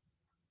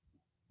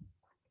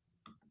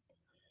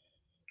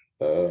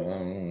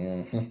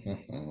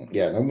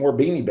 Yeah, no more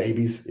Beanie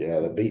Babies.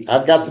 Yeah,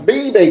 I've got some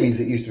Beanie Babies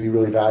that used to be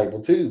really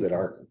valuable too that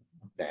aren't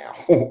now.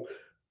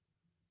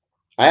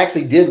 I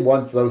actually did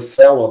once, though,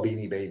 sell a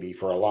Beanie Baby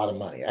for a lot of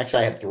money.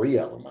 Actually, I had 3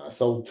 of them, and I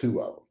sold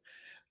 2 of them.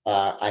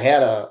 I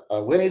had a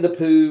Winnie the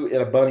Pooh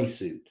in a bunny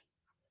suit,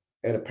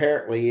 and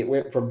apparently it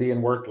went from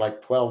being worth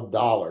like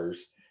 $12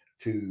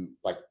 to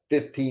like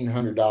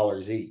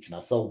 $1,500 each, and I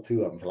sold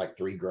 2 of them for like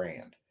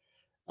 $3,000.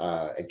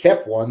 And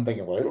kept one,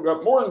 thinking, well, it'll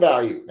go more in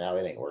value. Now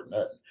it ain't worth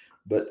nothing,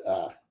 but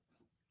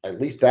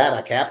at least that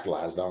I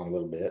capitalized on a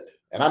little bit,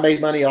 and I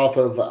made money off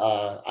of.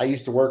 I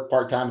used to work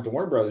part time at the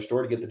Warner Brothers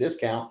store to get the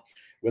discount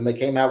when they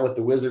came out with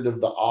the Wizard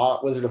of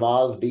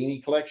Oz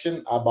beanie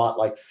collection. I bought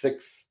like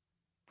 6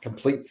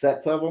 complete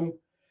sets of them.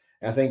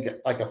 And I think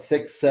like a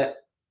 6 set.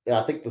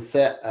 I think the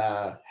set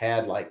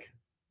had like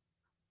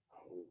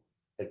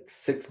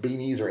 6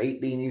 beanies or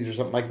 8 beanies or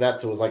something like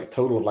that. So it was like a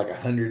total of like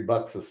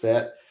 $100 a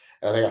set.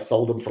 And I think I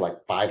sold them for like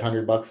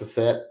 $500 a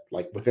set,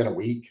 like within a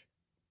week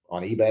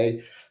on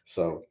eBay.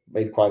 So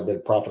made quite a bit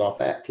of profit off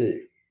that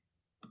too.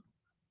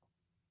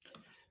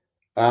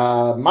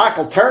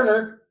 Michael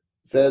Turner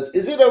says,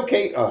 is it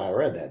okay? Oh, I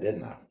read that,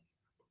 didn't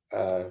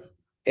I?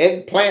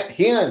 Eggplant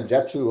Hinge.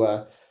 That's who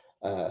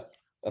I'm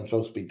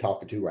supposed to be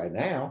talking to right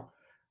now.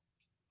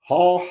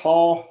 Haw,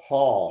 haw,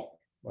 haw.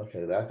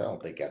 Okay, I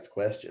don't think that's a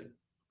question.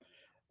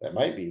 That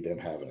might be them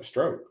having a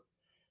stroke.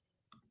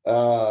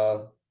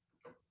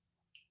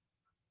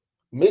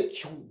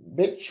 Mitch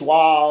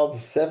Schwab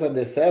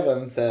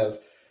 77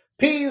 says,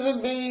 P's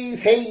and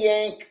B's, hey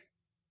Yank.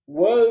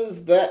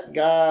 Was that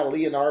guy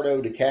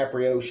Leonardo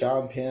DiCaprio,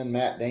 Sean Penn,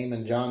 Matt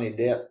Damon, Johnny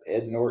Depp,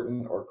 Ed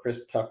Norton, or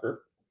Chris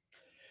Tucker?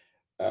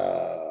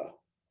 I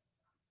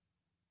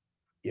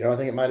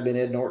think it might have been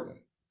Ed Norton.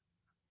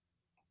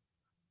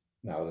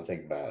 Now that I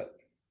think about it.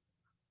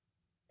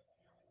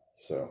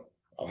 So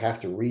I'll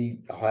have to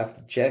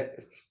check,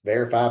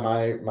 verify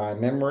my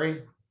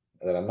memory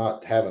that I'm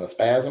not having a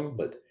spasm,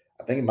 but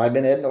I think it might have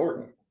been Ed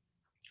Norton,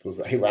 because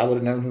I would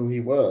have known who he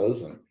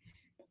was, and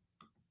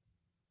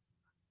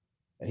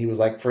he was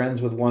like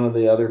friends with one of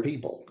the other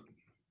people.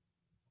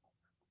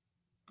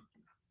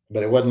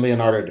 But it wasn't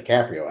Leonardo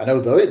DiCaprio. I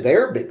know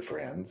they're big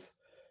friends.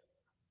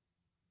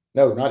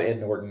 No, not Ed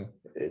Norton.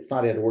 It's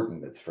not Ed Norton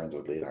that's friends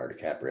with Leonardo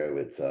DiCaprio.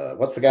 It's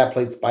what's the guy who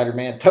played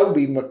Spider-Man?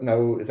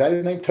 Is that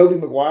his name? Tobey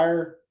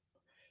Maguire.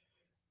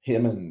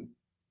 Him and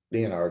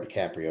Leonardo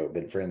DiCaprio have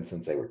been friends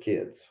since they were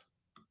kids.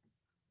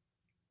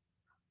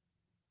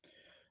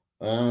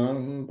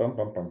 Bum, bum,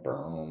 bum, bum,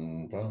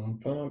 bum, bum,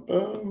 bum,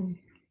 bum.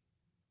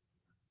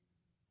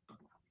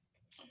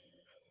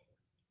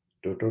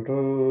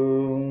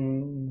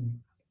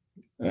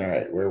 All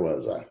right, where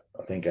was I?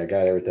 I think I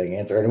got everything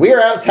answered. And we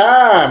are out of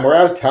time. We're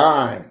out of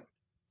time.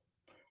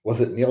 Was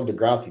it Neil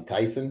deGrasse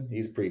Tyson?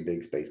 He's a pretty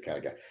big space kind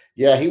of guy.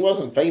 Yeah, he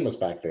wasn't famous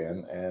back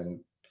then,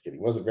 and he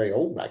wasn't very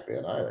old back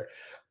then either.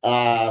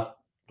 Because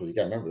you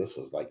got to remember, this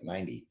was like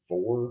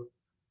 94,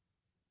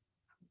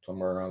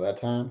 somewhere around that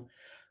time.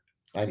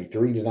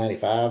 93 to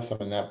 95,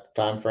 something in that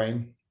time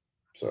frame.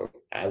 So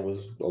I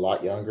was a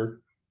lot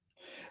younger.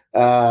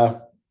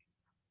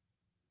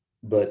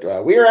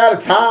 But we are out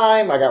of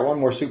time. I got one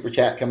more super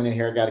chat coming in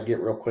here. I got to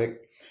get real quick.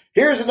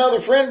 Here's another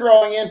friend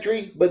drawing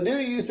entry. But do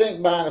you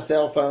think buying a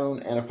cell phone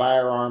and a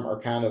firearm are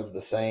kind of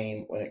the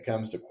same when it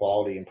comes to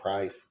quality and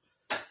price?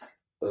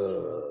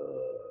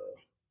 Well,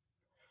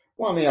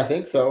 I mean, I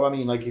think so. I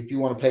mean, like if you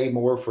want to pay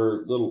more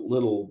for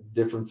little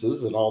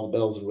differences and all the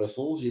bells and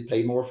whistles, you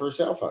pay more for a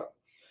cell phone.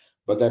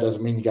 But that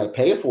doesn't mean you got to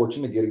pay a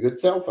fortune to get a good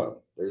cell phone.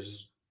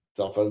 There's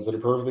cell phones that are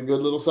perfectly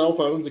good little cell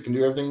phones that can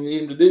do everything you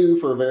need them to do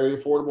for a very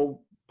affordable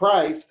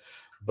price.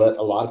 But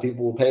a lot of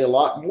people will pay a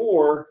lot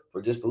more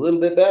for just a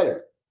little bit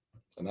better.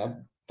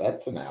 And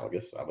that's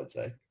analogous, I would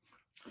say.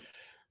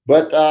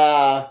 But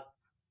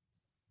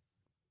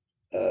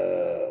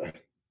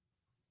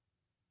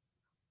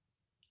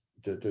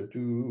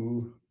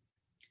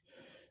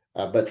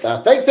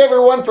thanks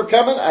everyone for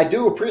coming. I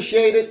do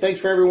appreciate it. Thanks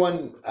for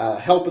everyone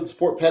helping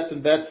support Pets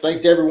and Vets.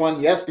 Thanks to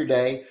everyone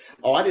yesterday.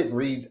 Oh, I didn't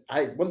read.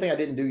 One thing I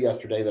didn't do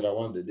yesterday that I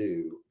wanted to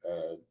do,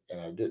 and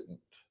I didn't.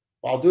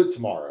 Well, I'll do it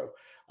tomorrow.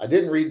 I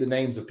didn't read the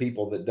names of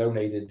people that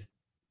donated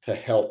to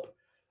help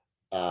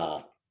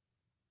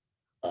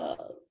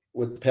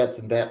with the Pets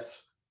and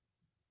Vets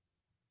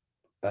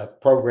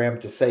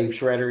program to save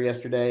Shredder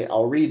yesterday.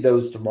 I'll read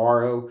those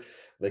tomorrow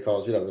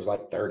because, there's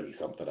like 30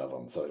 something of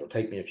them. So it'll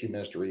take me a few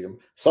minutes to read them.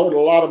 Sold a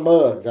lot of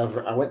mugs.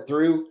 I went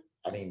through,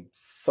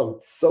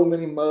 sold so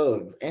many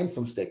mugs and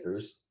some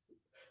stickers,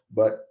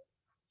 but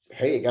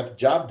hey, it got the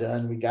job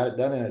done. We got it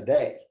done in a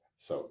day.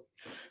 So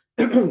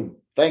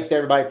thanks to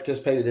everybody who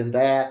participated in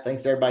that.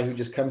 Thanks to everybody who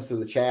just comes to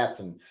the chats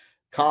and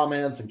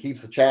comments and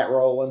keeps the chat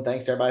rolling.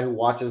 Thanks to everybody who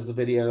watches the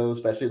video,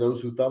 especially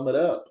those who thumb it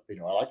up. I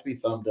like to be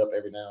thumbed up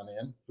every now and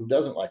then. Who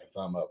doesn't like a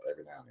thumb up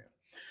every now and then?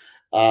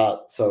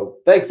 So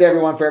thanks to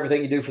everyone for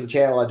everything you do for the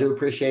channel. I do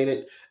appreciate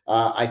it.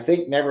 I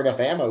think Never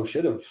Enough Ammo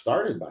should have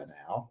started by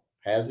now.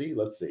 Has he?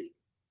 Let's see.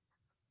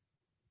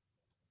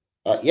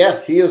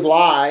 Yes, he is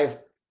live.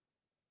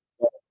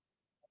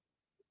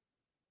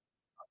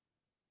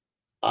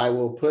 I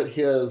will put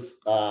his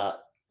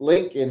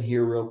link in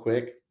here real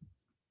quick.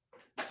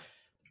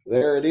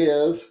 There it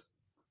is.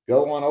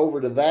 Go on over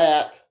to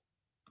that.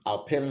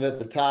 I'll pin it at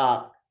the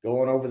top.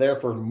 Go on over there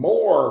for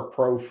more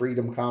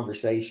pro-freedom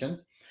conversation.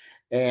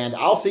 And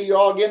I'll see you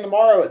all again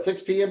tomorrow at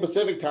 6 p.m.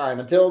 Pacific time.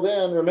 Until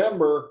then,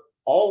 remember,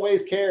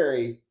 always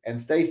carry and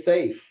stay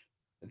safe.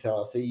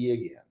 Until I see you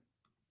again.